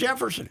ball to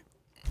Jefferson?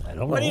 I don't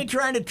know. What are you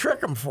trying to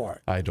trick him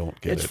for? I don't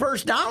get It's it.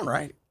 first down,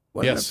 right?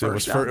 Wasn't Yes,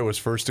 it was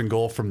first and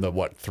goal from the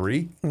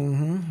 3?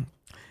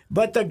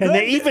 But the good, And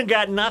they even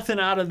got nothing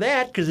out of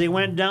that because they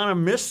went down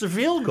and missed the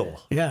field goal.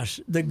 yes,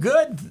 the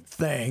good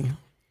thing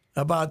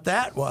about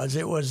that was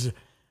it was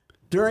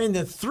during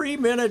the 3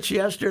 minutes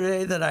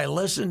yesterday that I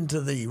listened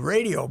to the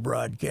radio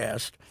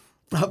broadcast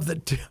of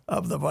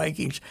the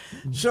Vikings.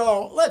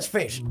 So let's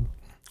face it,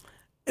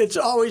 it's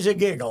always a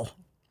giggle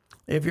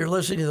if you're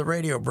listening to the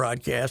radio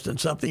broadcast and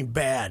something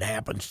bad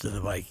happens to the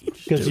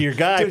Vikings. Because your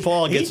guy,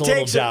 Paul, gets a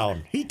little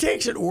down. He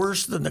takes it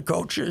worse than the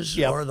coaches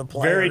Yep, or the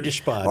players. very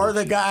despondent. Or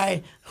the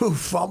guy who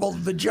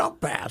fumbled the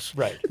jump pass.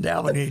 Right.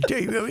 Down,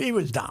 he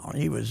was down.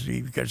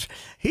 Because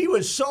he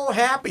was so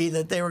happy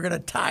that they were going to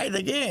tie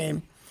the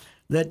game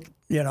that,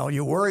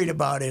 you worried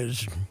about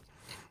his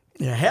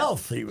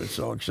health. He was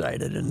so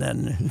excited. And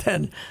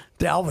then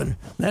Dalvin,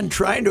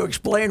 trying to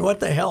explain what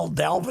the hell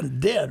Dalvin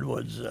did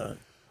was...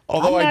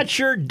 Although I'm not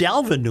sure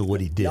Dalvin knew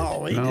what he did.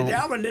 No,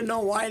 Dalvin didn't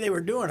know why they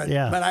were doing it.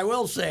 Yeah. But I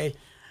will say,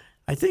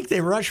 I think they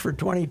rushed for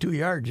 22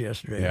 yards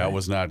yesterday. Yeah, it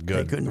was not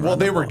good. couldn't Well, run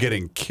they the were ball.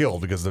 getting killed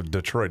because the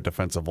Detroit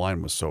defensive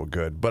line was so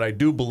good. But I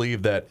do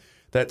believe that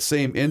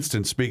same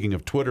instance, speaking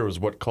of Twitter, was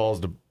what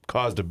caused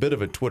a bit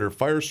of a Twitter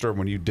firestorm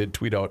when you did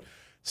tweet out,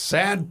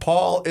 "Sad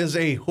Paul is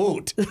a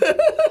hoot."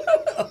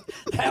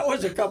 That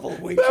was a couple of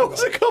weeks That ago.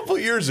 was a couple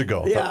years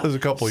ago. Yeah. That was a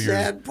couple years.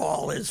 Sad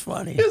Paul is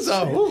funny. Is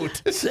a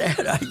hoot.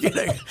 Sad.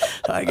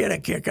 I get a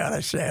kick out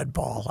of Sad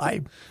Paul.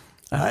 I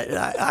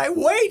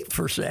wait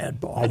for Sad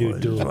Paul. I do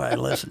too. That's why I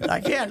listen. I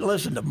can't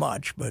listen to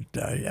much, but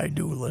I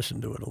do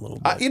listen to it a little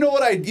bit. You know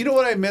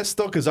what I missed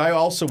though, because I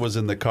also was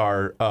in the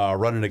car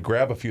running to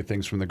grab a few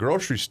things from the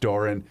grocery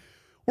store, and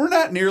we're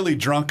not nearly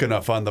drunk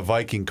enough on the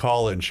Viking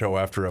call-in show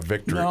after a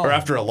victory No. or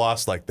after a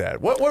loss like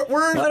that. What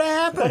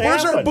happened?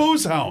 Where's our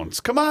booze hounds?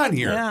 Come on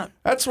here. Yeah.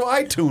 That's why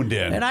I tuned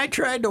in. And I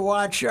tried to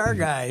watch our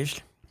guys.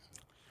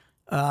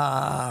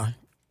 On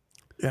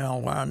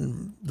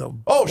the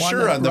Oh, one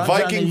sure, that on the runs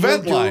Viking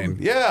vent YouTube line.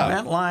 Yeah.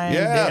 Vent line,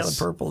 Yes. Daily,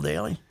 Purple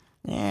Daily.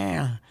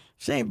 Yeah,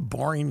 same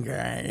boring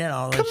guy.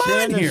 Come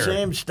saying on here. the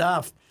same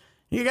stuff.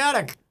 You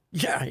gotta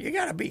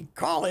be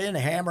call in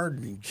hammered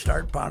and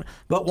start pounding.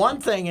 But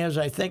one thing is,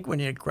 I think when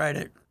you try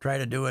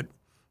to do it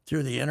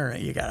through the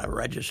internet, you gotta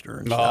register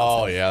and stuff.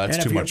 Oh, yeah, that's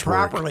and too if much you're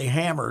work. properly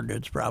hammered,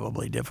 it's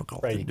probably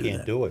difficult Right, to you do can't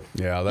that. do it.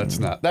 Yeah, that's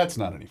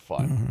not any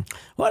fun.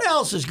 What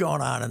else is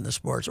going on in the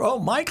sports? Oh,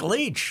 Mike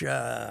Leach.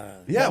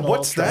 Yeah,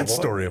 what's that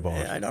story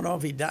about? I don't know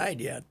if he died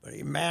yet, but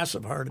a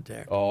massive heart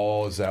attack.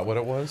 Oh, is that what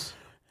it was?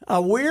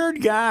 A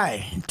weird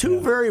guy. Two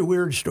very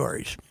weird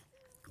stories.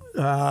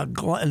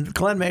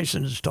 Glenn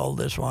Mason has told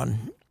this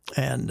one,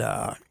 and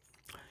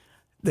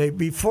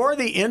before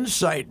the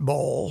Insight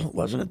Bowl,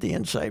 wasn't it the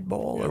Insight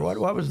Bowl or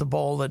what was the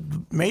bowl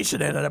that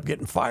Mason ended up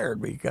getting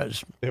fired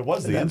because It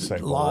was the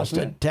Insight Bowl, lost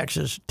wasn't at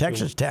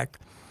Texas Tech.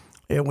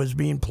 It was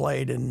being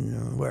played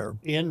in where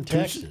In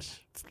Texas.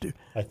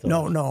 I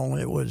thought. No,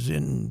 it was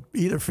in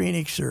either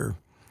Phoenix or.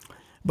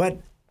 But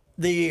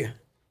the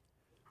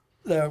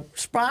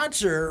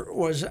sponsor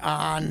was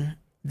on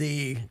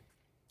the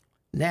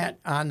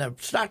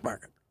stock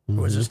market. It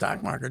was a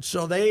stock market,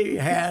 so they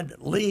had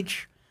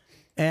Leach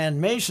and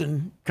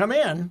Mason come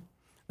in.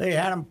 They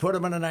had him put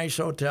him in a nice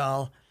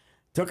hotel,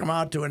 took him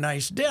out to a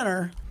nice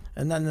dinner,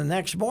 and then the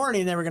next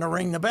morning they were going to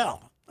ring the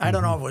bell. I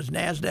don't know if it was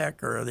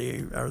NASDAQ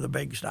or the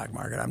big stock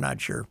market. I'm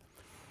not sure,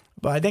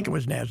 but I think it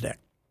was NASDAQ.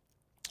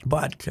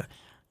 But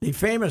the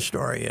famous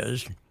story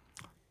is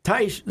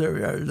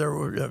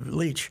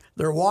Leach.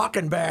 They're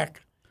walking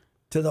back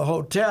to the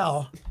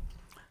hotel,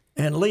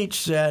 and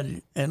Leach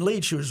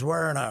was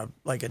wearing a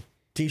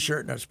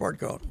T-shirt and a sport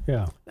coat.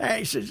 Yeah. Hey,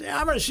 he says,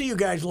 "I'm going to see you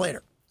guys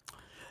later.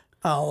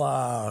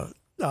 I'll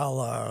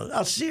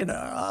see you.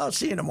 I'll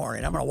see you in the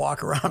morning. I'm going to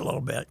walk around a little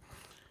bit."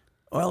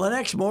 Well, the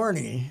next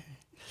morning,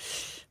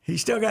 He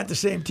still got the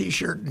same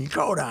T-shirt and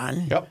coat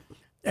on. Yep.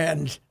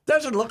 And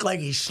doesn't look like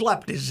he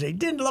slept. It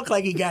didn't look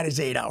like he got his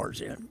 8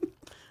 hours in.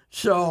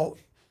 So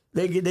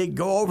they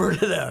go over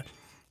to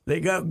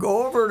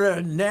go over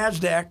to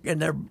NASDAQ,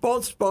 and they're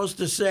both supposed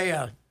to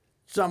say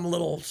some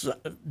little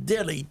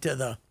ditty to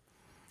the.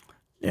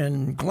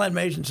 And Glenn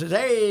Mason says,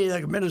 "Hey,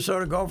 the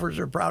Minnesota Gophers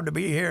are proud to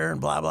be here," and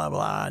blah blah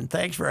blah, and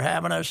thanks for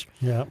having us.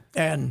 Yeah.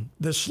 And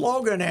the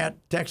slogan at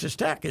Texas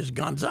Tech is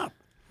 "Guns Up."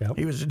 Yep.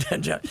 He was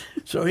a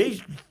so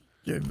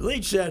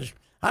Leach says,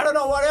 "I don't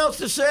know what else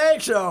to say,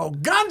 so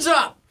guns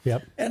up."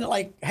 Yep. And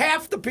like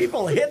half the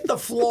people hit the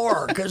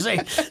floor because they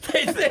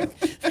think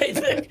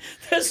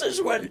this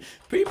is when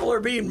people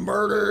are being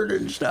murdered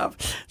and stuff.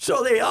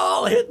 So they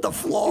all hit the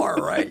floor,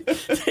 right?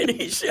 And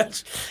he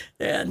says,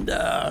 and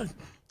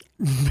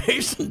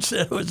Mason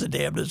said it was the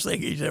damnedest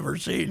thing he's ever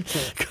seen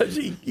because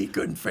he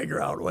couldn't figure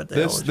out what the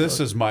hell was This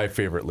is my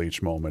favorite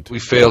Leach moment. We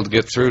failed to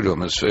get through to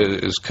them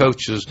as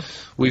coaches.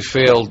 We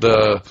failed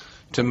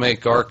to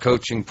make our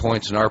coaching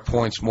points and our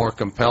points more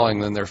compelling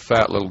than their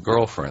fat little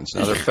girlfriends.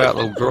 Now, their fat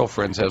little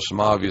girlfriends have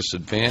some obvious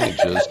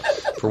advantages.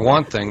 For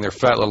one thing, their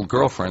fat little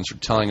girlfriends are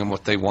telling them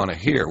what they want to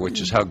hear, which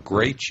is how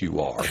great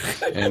you are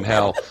and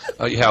how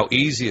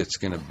easy it's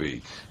going to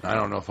be. I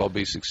don't know if I'll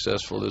be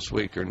successful this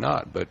week or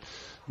not, but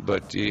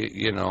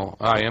you know,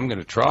 I am going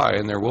to try,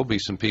 and there will be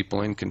some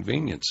people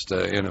inconvenienced.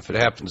 And if it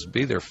happens to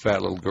be their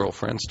fat little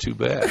girlfriends, too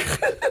bad.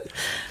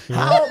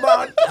 How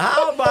about?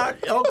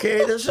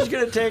 Okay, this is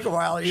going to take a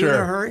while. Are you in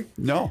a hurry?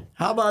 No.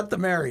 How about the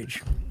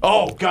marriage?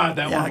 Oh God,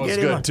 that one was get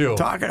him good too.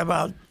 Talking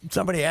about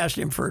somebody asked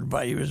him for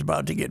advice. He was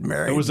about to get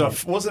married. It was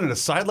wasn't it a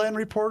sideline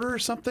reporter or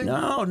something?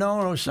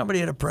 No.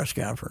 Somebody at a press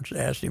conference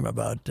asked him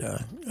about.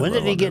 When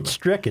did he get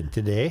stricken?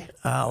 Today? It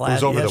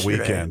was over the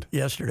weekend.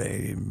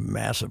 Yesterday,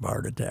 massive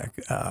heart attack.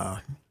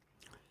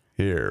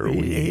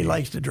 He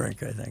likes to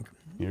drink, I think.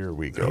 Here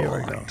we go. Here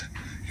we go.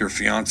 Your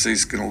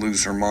fiance's going to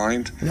lose her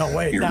mind. No,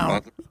 wait. Your Now,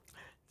 mother.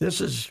 this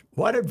is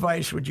what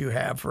advice would you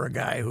have for a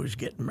guy who's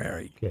getting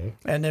married? Okay.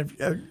 And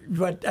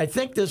but I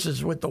think this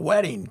is with the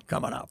wedding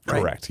coming up,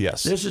 right? Correct.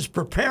 Yes. This is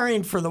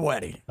preparing for the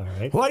wedding. All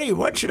right.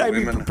 What should I be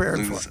Women prepared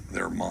lose for?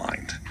 their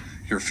mind.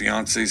 Your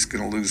fiance's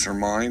going to lose her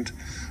mind.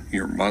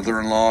 Your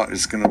mother-in-law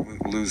is going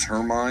to lose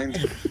her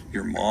mind.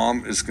 Your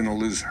mom is going to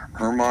lose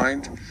her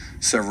mind.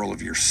 Several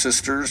of your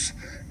sisters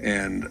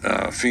and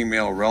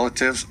female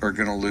relatives are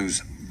going to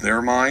lose their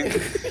mind,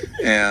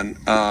 and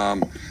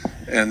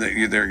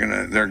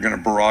they're gonna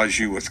barrage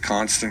you with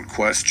constant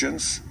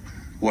questions.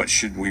 What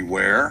should we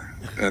wear?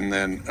 And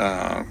then,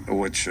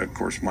 which of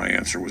course my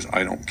answer was,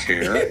 I don't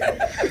care.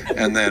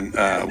 And then,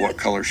 what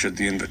color should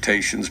the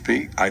invitations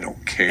be? I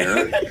don't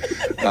care.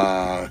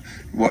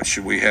 What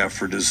should we have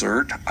for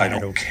dessert? I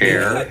don't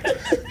care.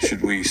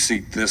 Should we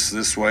seat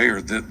this way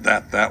or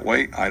that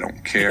way? I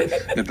don't care.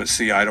 But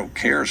see, I don't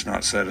care is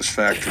not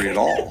satisfactory at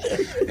all.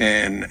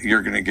 And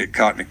you're going to get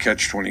caught in a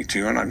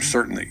catch-22, and I'm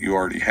certain that you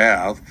already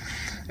have.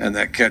 And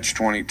that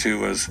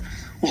catch-22 is,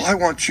 well, I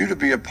want you to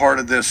be a part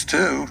of this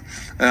too.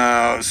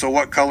 So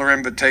what color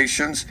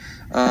invitations?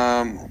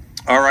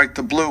 All right,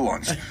 the blue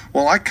ones.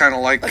 Well, I kind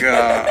of like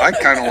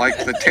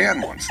the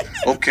tan ones.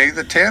 Okay,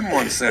 the tan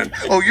ones then.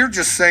 Oh, you're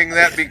just saying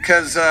that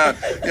because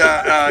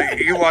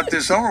you want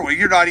this over. Well,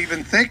 you're not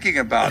even thinking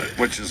about it,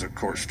 which is of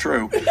course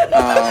true.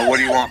 What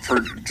do you want for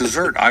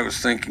dessert? I was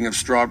thinking of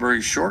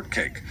strawberry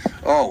shortcake.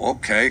 Oh,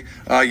 okay.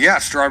 Yeah,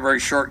 strawberry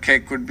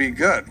shortcake would be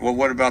good. Well,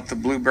 what about the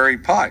blueberry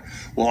pie?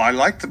 Well, I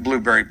like the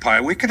blueberry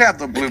pie. We could have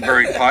the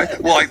blueberry pie.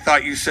 Well, I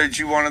thought you said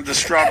you wanted the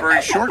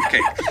strawberry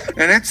shortcake.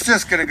 And it's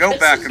just going to go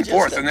back and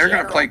forth, and they're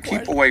going to play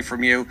keep away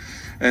from you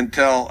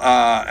until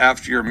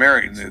after you're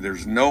married.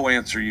 There's no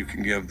answer you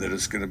can give that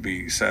is going to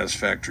be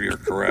satisfactory or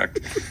correct.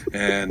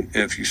 And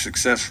if you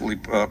successfully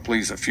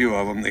please a few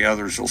of them, the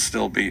others will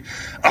still be,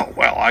 oh,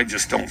 well, I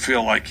just don't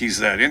feel like he's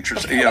that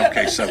interested. Yeah,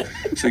 okay, so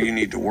you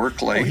need to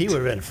work late. Well, he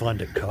would have been fun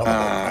to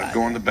cover.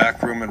 Go in the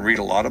back room and read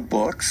a lot of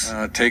books.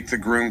 Take the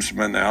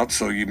groomsmen out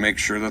so you make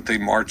sure that they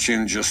march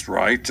in just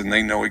right and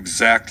they know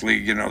exactly,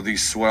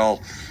 these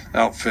swell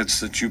outfits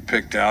that you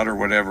picked out or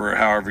whatever,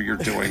 however you're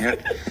doing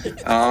it.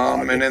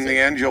 And in the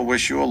end, you'll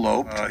wish you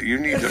eloped. You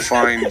need to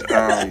find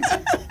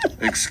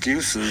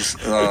excuses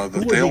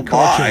that they'll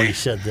buy when he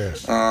said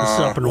this. This is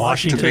up in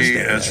Washington to be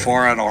State. as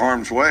far out of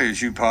harm's way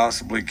as you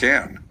possibly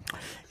can.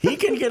 He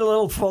can get a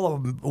little full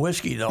of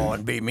whiskey, though,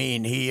 and be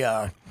mean.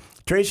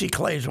 Tracy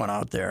Clays went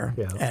out there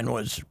and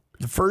was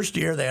the first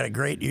year. They had a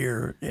great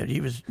year. And he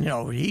was,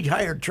 he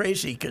hired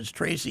Tracy because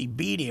Tracy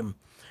beat him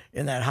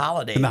in that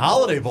Holiday in the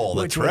Holiday Bowl,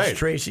 which was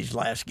Tracy's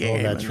last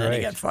game, and then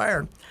he got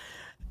fired.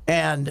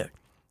 And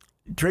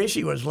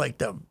Tracy was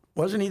like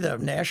wasn't he the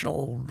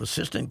National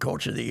Assistant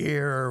Coach of the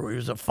Year? He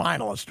was a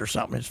finalist or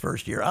something his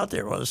first year out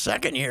there. Well, the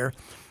second year,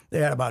 they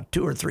had about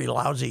 2 or 3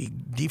 lousy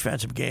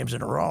defensive games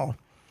in a row,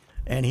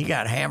 and he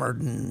got hammered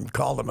and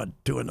called him at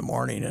 2 in the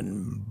morning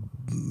and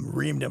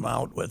reamed him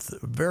out with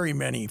very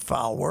many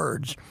foul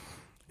words.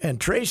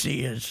 And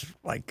Tracy is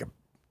like a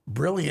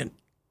brilliant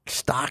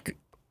stock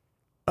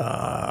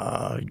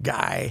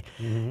guy.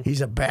 Mm-hmm.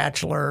 He's a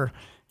bachelor.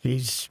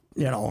 he's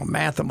a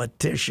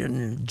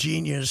mathematician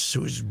genius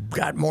who's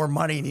got more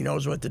money and he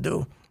knows what to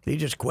do. He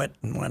just quit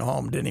and went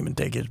home. Didn't even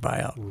take his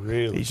buyout.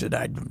 Really? He said,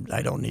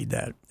 "I don't need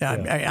that."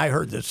 Yeah. I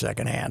heard this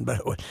secondhand,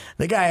 but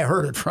the guy I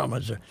heard it from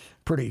is a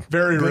very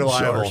good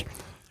reliable. source.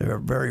 A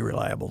very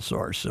reliable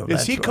source. So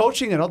Is he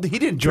coaching at all? He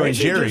didn't join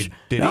Jerry,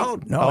 did he? No,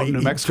 Out in New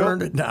he Mexico?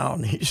 turned it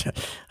down. He said,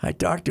 I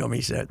talked to him.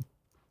 He said,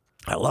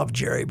 "I love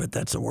Jerry, but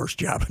that's the worst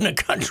job in the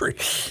country."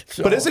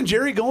 So, But isn't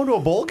Jerry going to a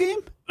bowl game?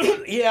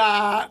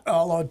 yeah,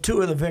 although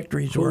 2 of the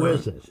victories were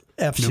is it?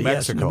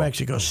 FCS, New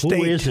Mexico State.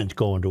 Who isn't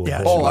going to a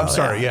Yeah, bowl? Oh, well, I'm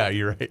sorry. Yeah,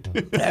 you're right.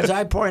 As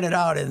I pointed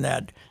out in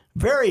that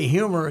very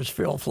humorous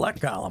Phil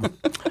Fleck column,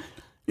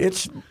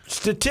 it's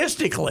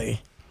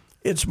statistically,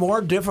 it's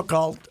more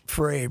difficult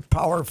for a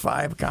Power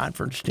 5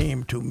 conference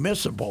team to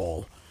miss a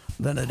bowl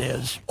than it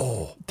is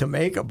to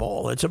make a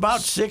bowl. It's about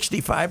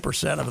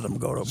 65% of them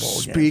go to a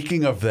bowl game.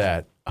 Speaking of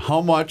that,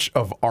 how much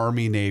of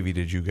Army-Navy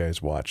did you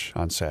guys watch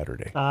on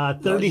Saturday?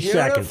 30 Those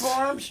seconds.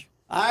 Uniforms,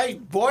 I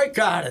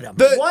boycotted them.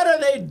 The- What are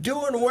they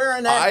doing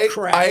wearing that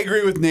crap? I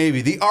agree with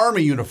Navy. The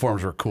Army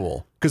uniforms were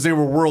cool because they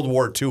were World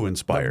War II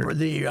inspired.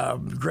 The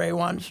gray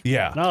ones?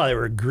 Yeah. No, they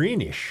were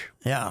greenish.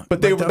 Yeah. But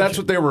that's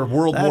what they were,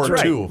 World That's War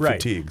right, II right.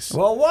 fatigues.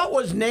 Well, what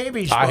was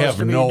Navy supposed I have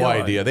to be no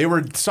doing? idea. They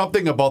were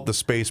something about the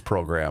space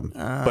program.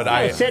 But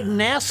It said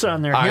NASA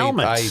on their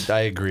helmets. I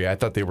agree. I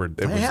thought they were.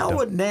 The hell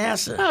with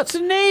NASA? No, it's the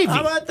Navy.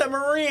 How about the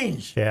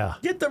Marines? Yeah.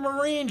 Get the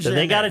Marines Do in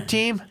they got a there.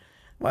 team?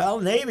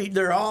 Well, Navy,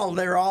 they're all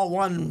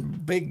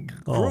one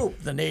big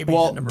group, the Navy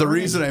Well, and the the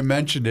Marines. reason I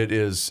mentioned it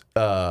is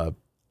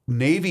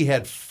Navy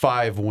had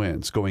 5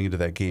 wins going into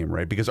that game,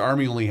 right? Because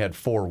Army only had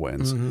 4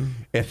 wins. And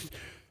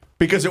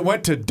because it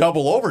went to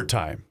double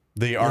overtime,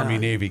 the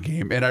Army-Navy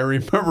game. And I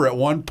remember at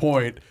one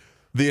point,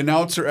 the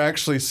announcer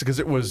actually, because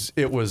it was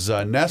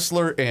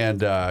Nestler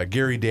and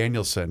Gary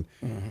Danielson.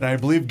 And I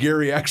believe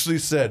Gary actually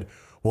said,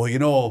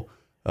 well,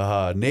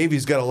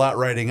 Navy's got a lot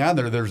riding on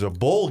there. There's a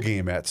bowl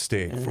game at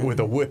stake with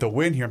a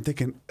win here. I'm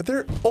thinking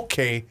they're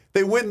okay.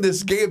 They win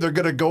this game, they're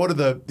going to go to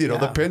the the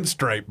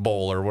Pinstripe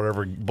Bowl or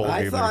whatever bowl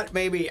I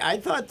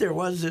game. thought there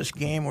was this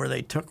game where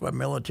they took a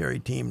military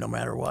team no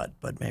matter what,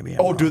 but maybe I'm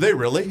Oh, wrong. do they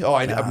really? Oh,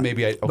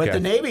 maybe I. Okay. But the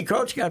Navy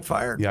coach got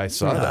fired. Yeah, I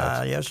saw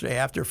that. Yesterday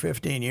after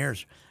 15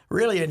 years.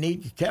 Really a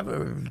neat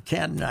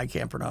Ken. I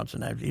can't pronounce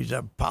it. He's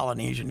a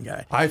Polynesian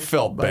guy. I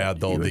felt But bad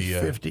though. he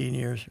was 15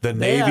 years. The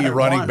They Navy hadn't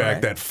running won, back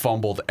right? that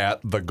fumbled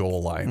at the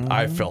goal line.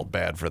 I felt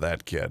bad for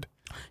that kid.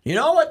 You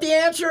know what the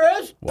answer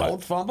is? What?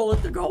 Don't fumble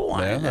at the goal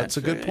line. Yeah, that's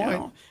a good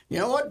point. You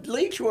know what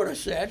Leach would have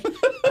said?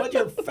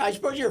 I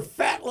suppose your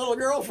fat little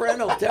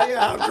girlfriend will tell you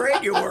how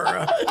great you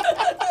were.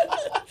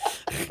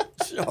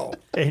 So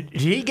Did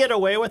he get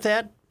away with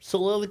that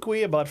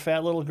soliloquy about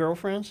fat little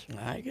girlfriends?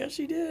 I guess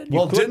he did.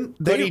 Well, Could didn't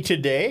he they?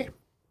 today?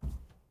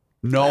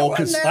 No, Wasn't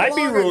because that I'd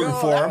be long rooting ago?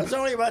 for That him. was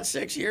only about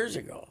 6 years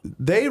ago.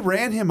 they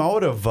ran him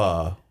out of.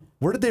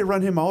 Where did they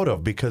run him out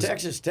of? Because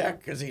Texas Tech,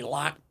 because he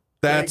locked.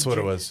 That's what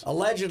it was.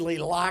 Allegedly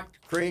locked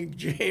Craig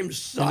James'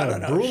 son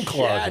in a a broom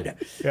closet.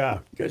 Yeah.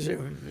 Because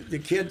the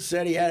kid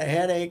said he had a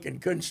headache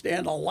and couldn't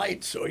stand the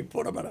light, so he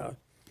put him in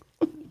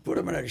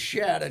a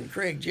shed. And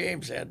Craig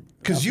James had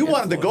because you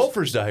wanted the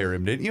Gophers to hire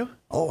him, didn't you?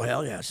 Oh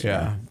hell yes,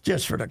 Yeah.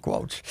 just for the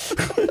quotes.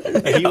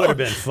 He would have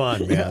been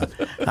fun, man.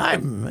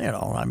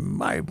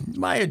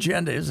 My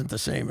agenda isn't the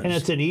same as. And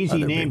it's an easy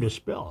other name people. to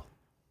spell.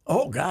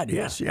 Oh God,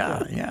 yes,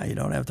 yeah. You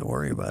don't have to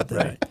worry about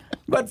that.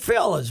 But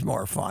Phil is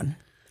more fun.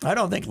 I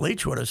don't think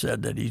Leach would have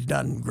said that he's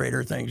done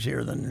greater things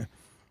here than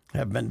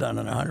have been done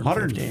in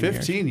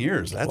 115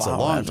 years. That's a Wow,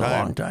 long that's time.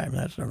 a long time.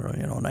 That's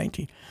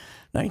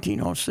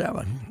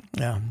 1907.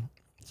 Yeah.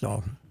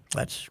 So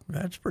that's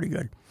pretty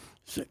good.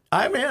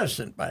 I'm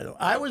innocent, by the way.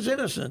 I was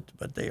innocent,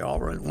 but they all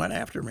went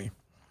after me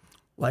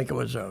like it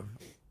was a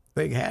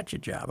big hatchet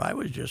job. I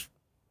was just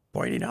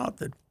pointing out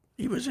that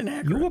he was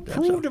inaccurate. You That's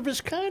approved all. of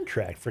his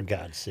contract, for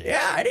God's sake.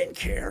 Yeah, I didn't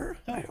care.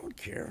 I don't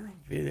care.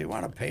 If they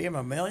want to pay him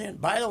 $1 million.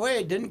 By the way,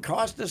 it didn't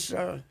cost us.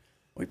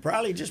 We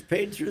probably just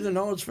paid through the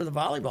nose for the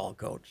volleyball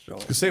coach. So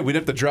To say we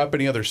didn't have to drop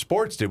any other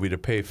sports, did we, to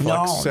pay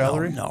Fleck's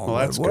salary? No. Well,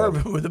 that's We're,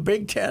 good. with the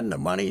Big Ten, the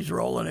money's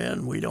rolling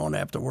in. We don't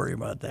have to worry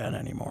about that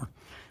anymore.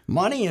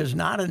 Money is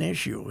not an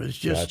issue. It's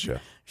just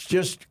Gotcha. it's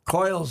just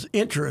Coyle's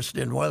interest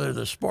in whether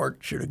the sport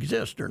should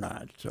exist or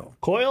not. So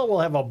Coyle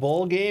will have a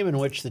bowl game in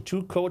which the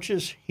 2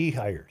 coaches he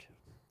hired.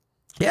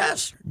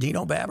 yes,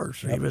 Dino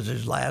Babbers. He was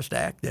his last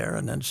act there,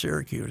 and then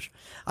Syracuse.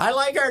 I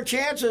like our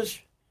chances.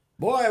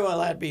 Boy, will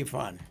that be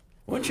fun.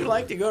 Wouldn't you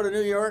like to go to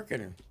New York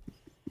and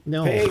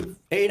No. pay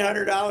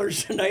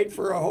 $800 a night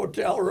for a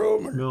hotel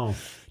room? And, No.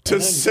 To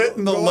and then sit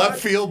in the go left out-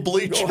 field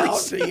bleachers. Go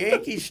out to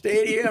Yankee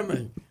Stadium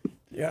and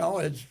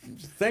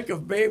think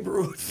of Babe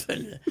Ruth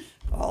and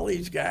all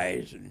these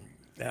guys and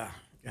yeah.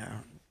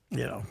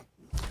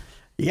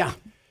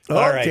 All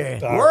right, Okay,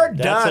 all we're right,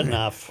 that's done.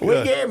 enough. We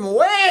Good. gave him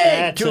way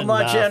That's too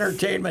much enough.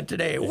 entertainment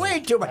today.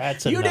 Way too much.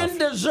 That's you enough.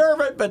 didn't deserve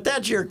it, but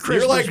that's your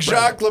Christmas You're like present.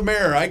 Jacques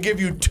Lemaire. I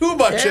give you too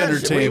much Yes,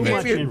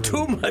 entertainment. We gave you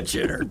too much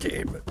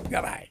entertainment.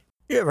 Goodbye.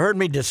 You've heard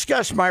me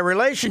discuss my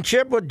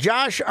relationship with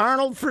Josh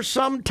Arnold for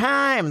some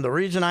time. The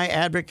reason I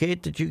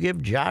advocate that you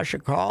give Josh a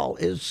call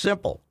is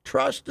simple.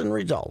 Trust and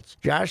results.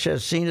 Josh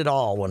has seen it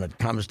all when it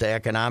comes to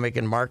economic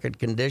and market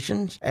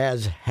conditions.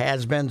 As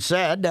has been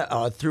said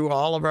through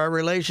all of our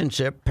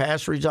relationship,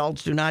 past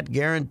results do not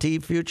guarantee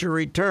future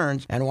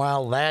returns. And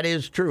while that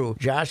is true,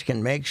 Josh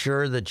can make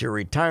sure that your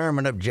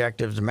retirement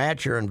objectives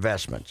match your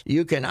investments.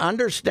 You can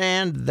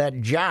understand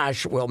that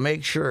Josh will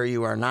make sure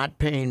you are not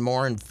paying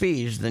more in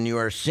fees than you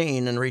are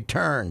seeing in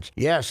returns.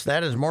 Yes,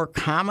 that is more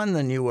common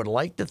than you would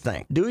like to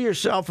think. Do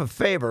yourself a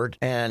favor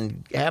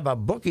and have a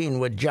booking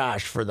with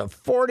Josh for the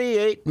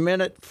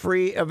 48-minute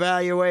free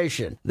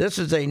evaluation. This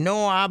is a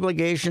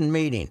no-obligation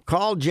meeting.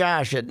 Call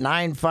Josh at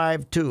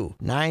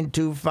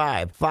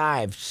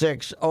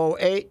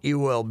 952-925-5608. You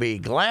will be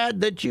glad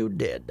that you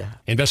did.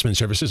 Investment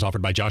services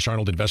offered by Josh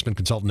Arnold Investment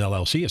Consultant,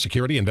 LLC, a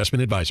security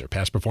investment advisor.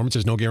 Past performance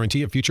is no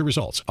guarantee of future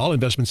results. All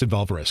investments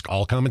involve risk.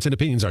 All comments and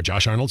opinions are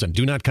Josh Arnold's and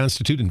do not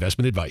constitute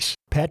investment advice.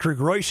 Patrick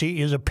Reusse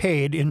is a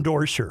paid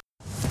endorser.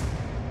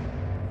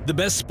 The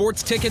best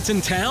sports tickets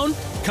in town?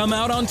 Come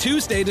out on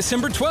Tuesday,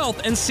 December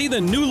 12th and see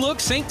the new-look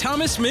St.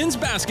 Thomas men's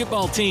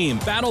basketball team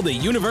battle the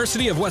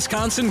University of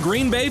Wisconsin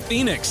Green Bay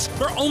Phoenix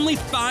for only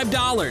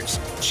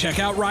 $5. Check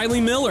out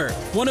Riley Miller,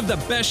 one of the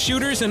best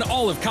shooters in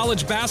all of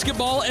college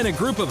basketball, and a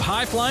group of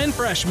high-flying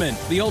freshmen.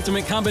 The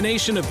ultimate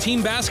combination of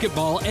team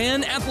basketball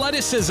and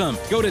athleticism.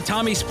 Go to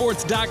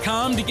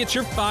TommySports.com to get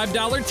your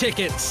 $5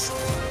 tickets.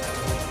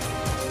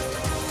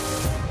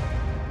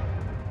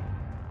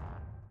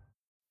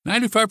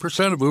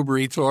 95% of Uber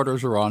Eats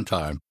orders are on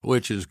time,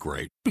 which is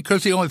great,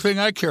 because the only thing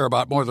I care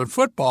about more than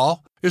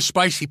football is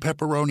spicy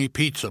pepperoni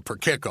pizza for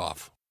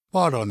kickoff.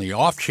 But on the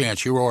off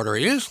chance your order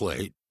is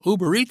late,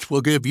 Uber Eats will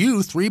give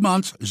you 3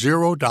 months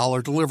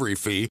 $0 delivery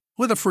fee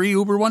with a free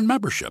Uber One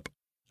membership.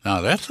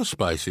 Now that's a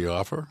spicy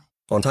offer.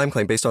 On-time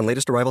claim based on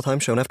latest arrival time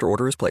shown after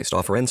order is placed.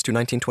 Offer ends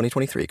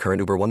 2/19/2023. Current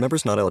Uber One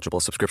members not eligible.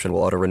 Subscription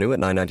will auto-renew at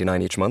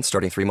 $9.99 each month,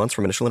 starting 3 months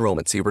from initial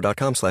enrollment. See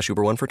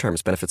uber.com/Uber One for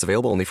terms. Benefits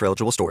available only for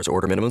eligible stores.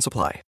 Order minimums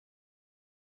apply.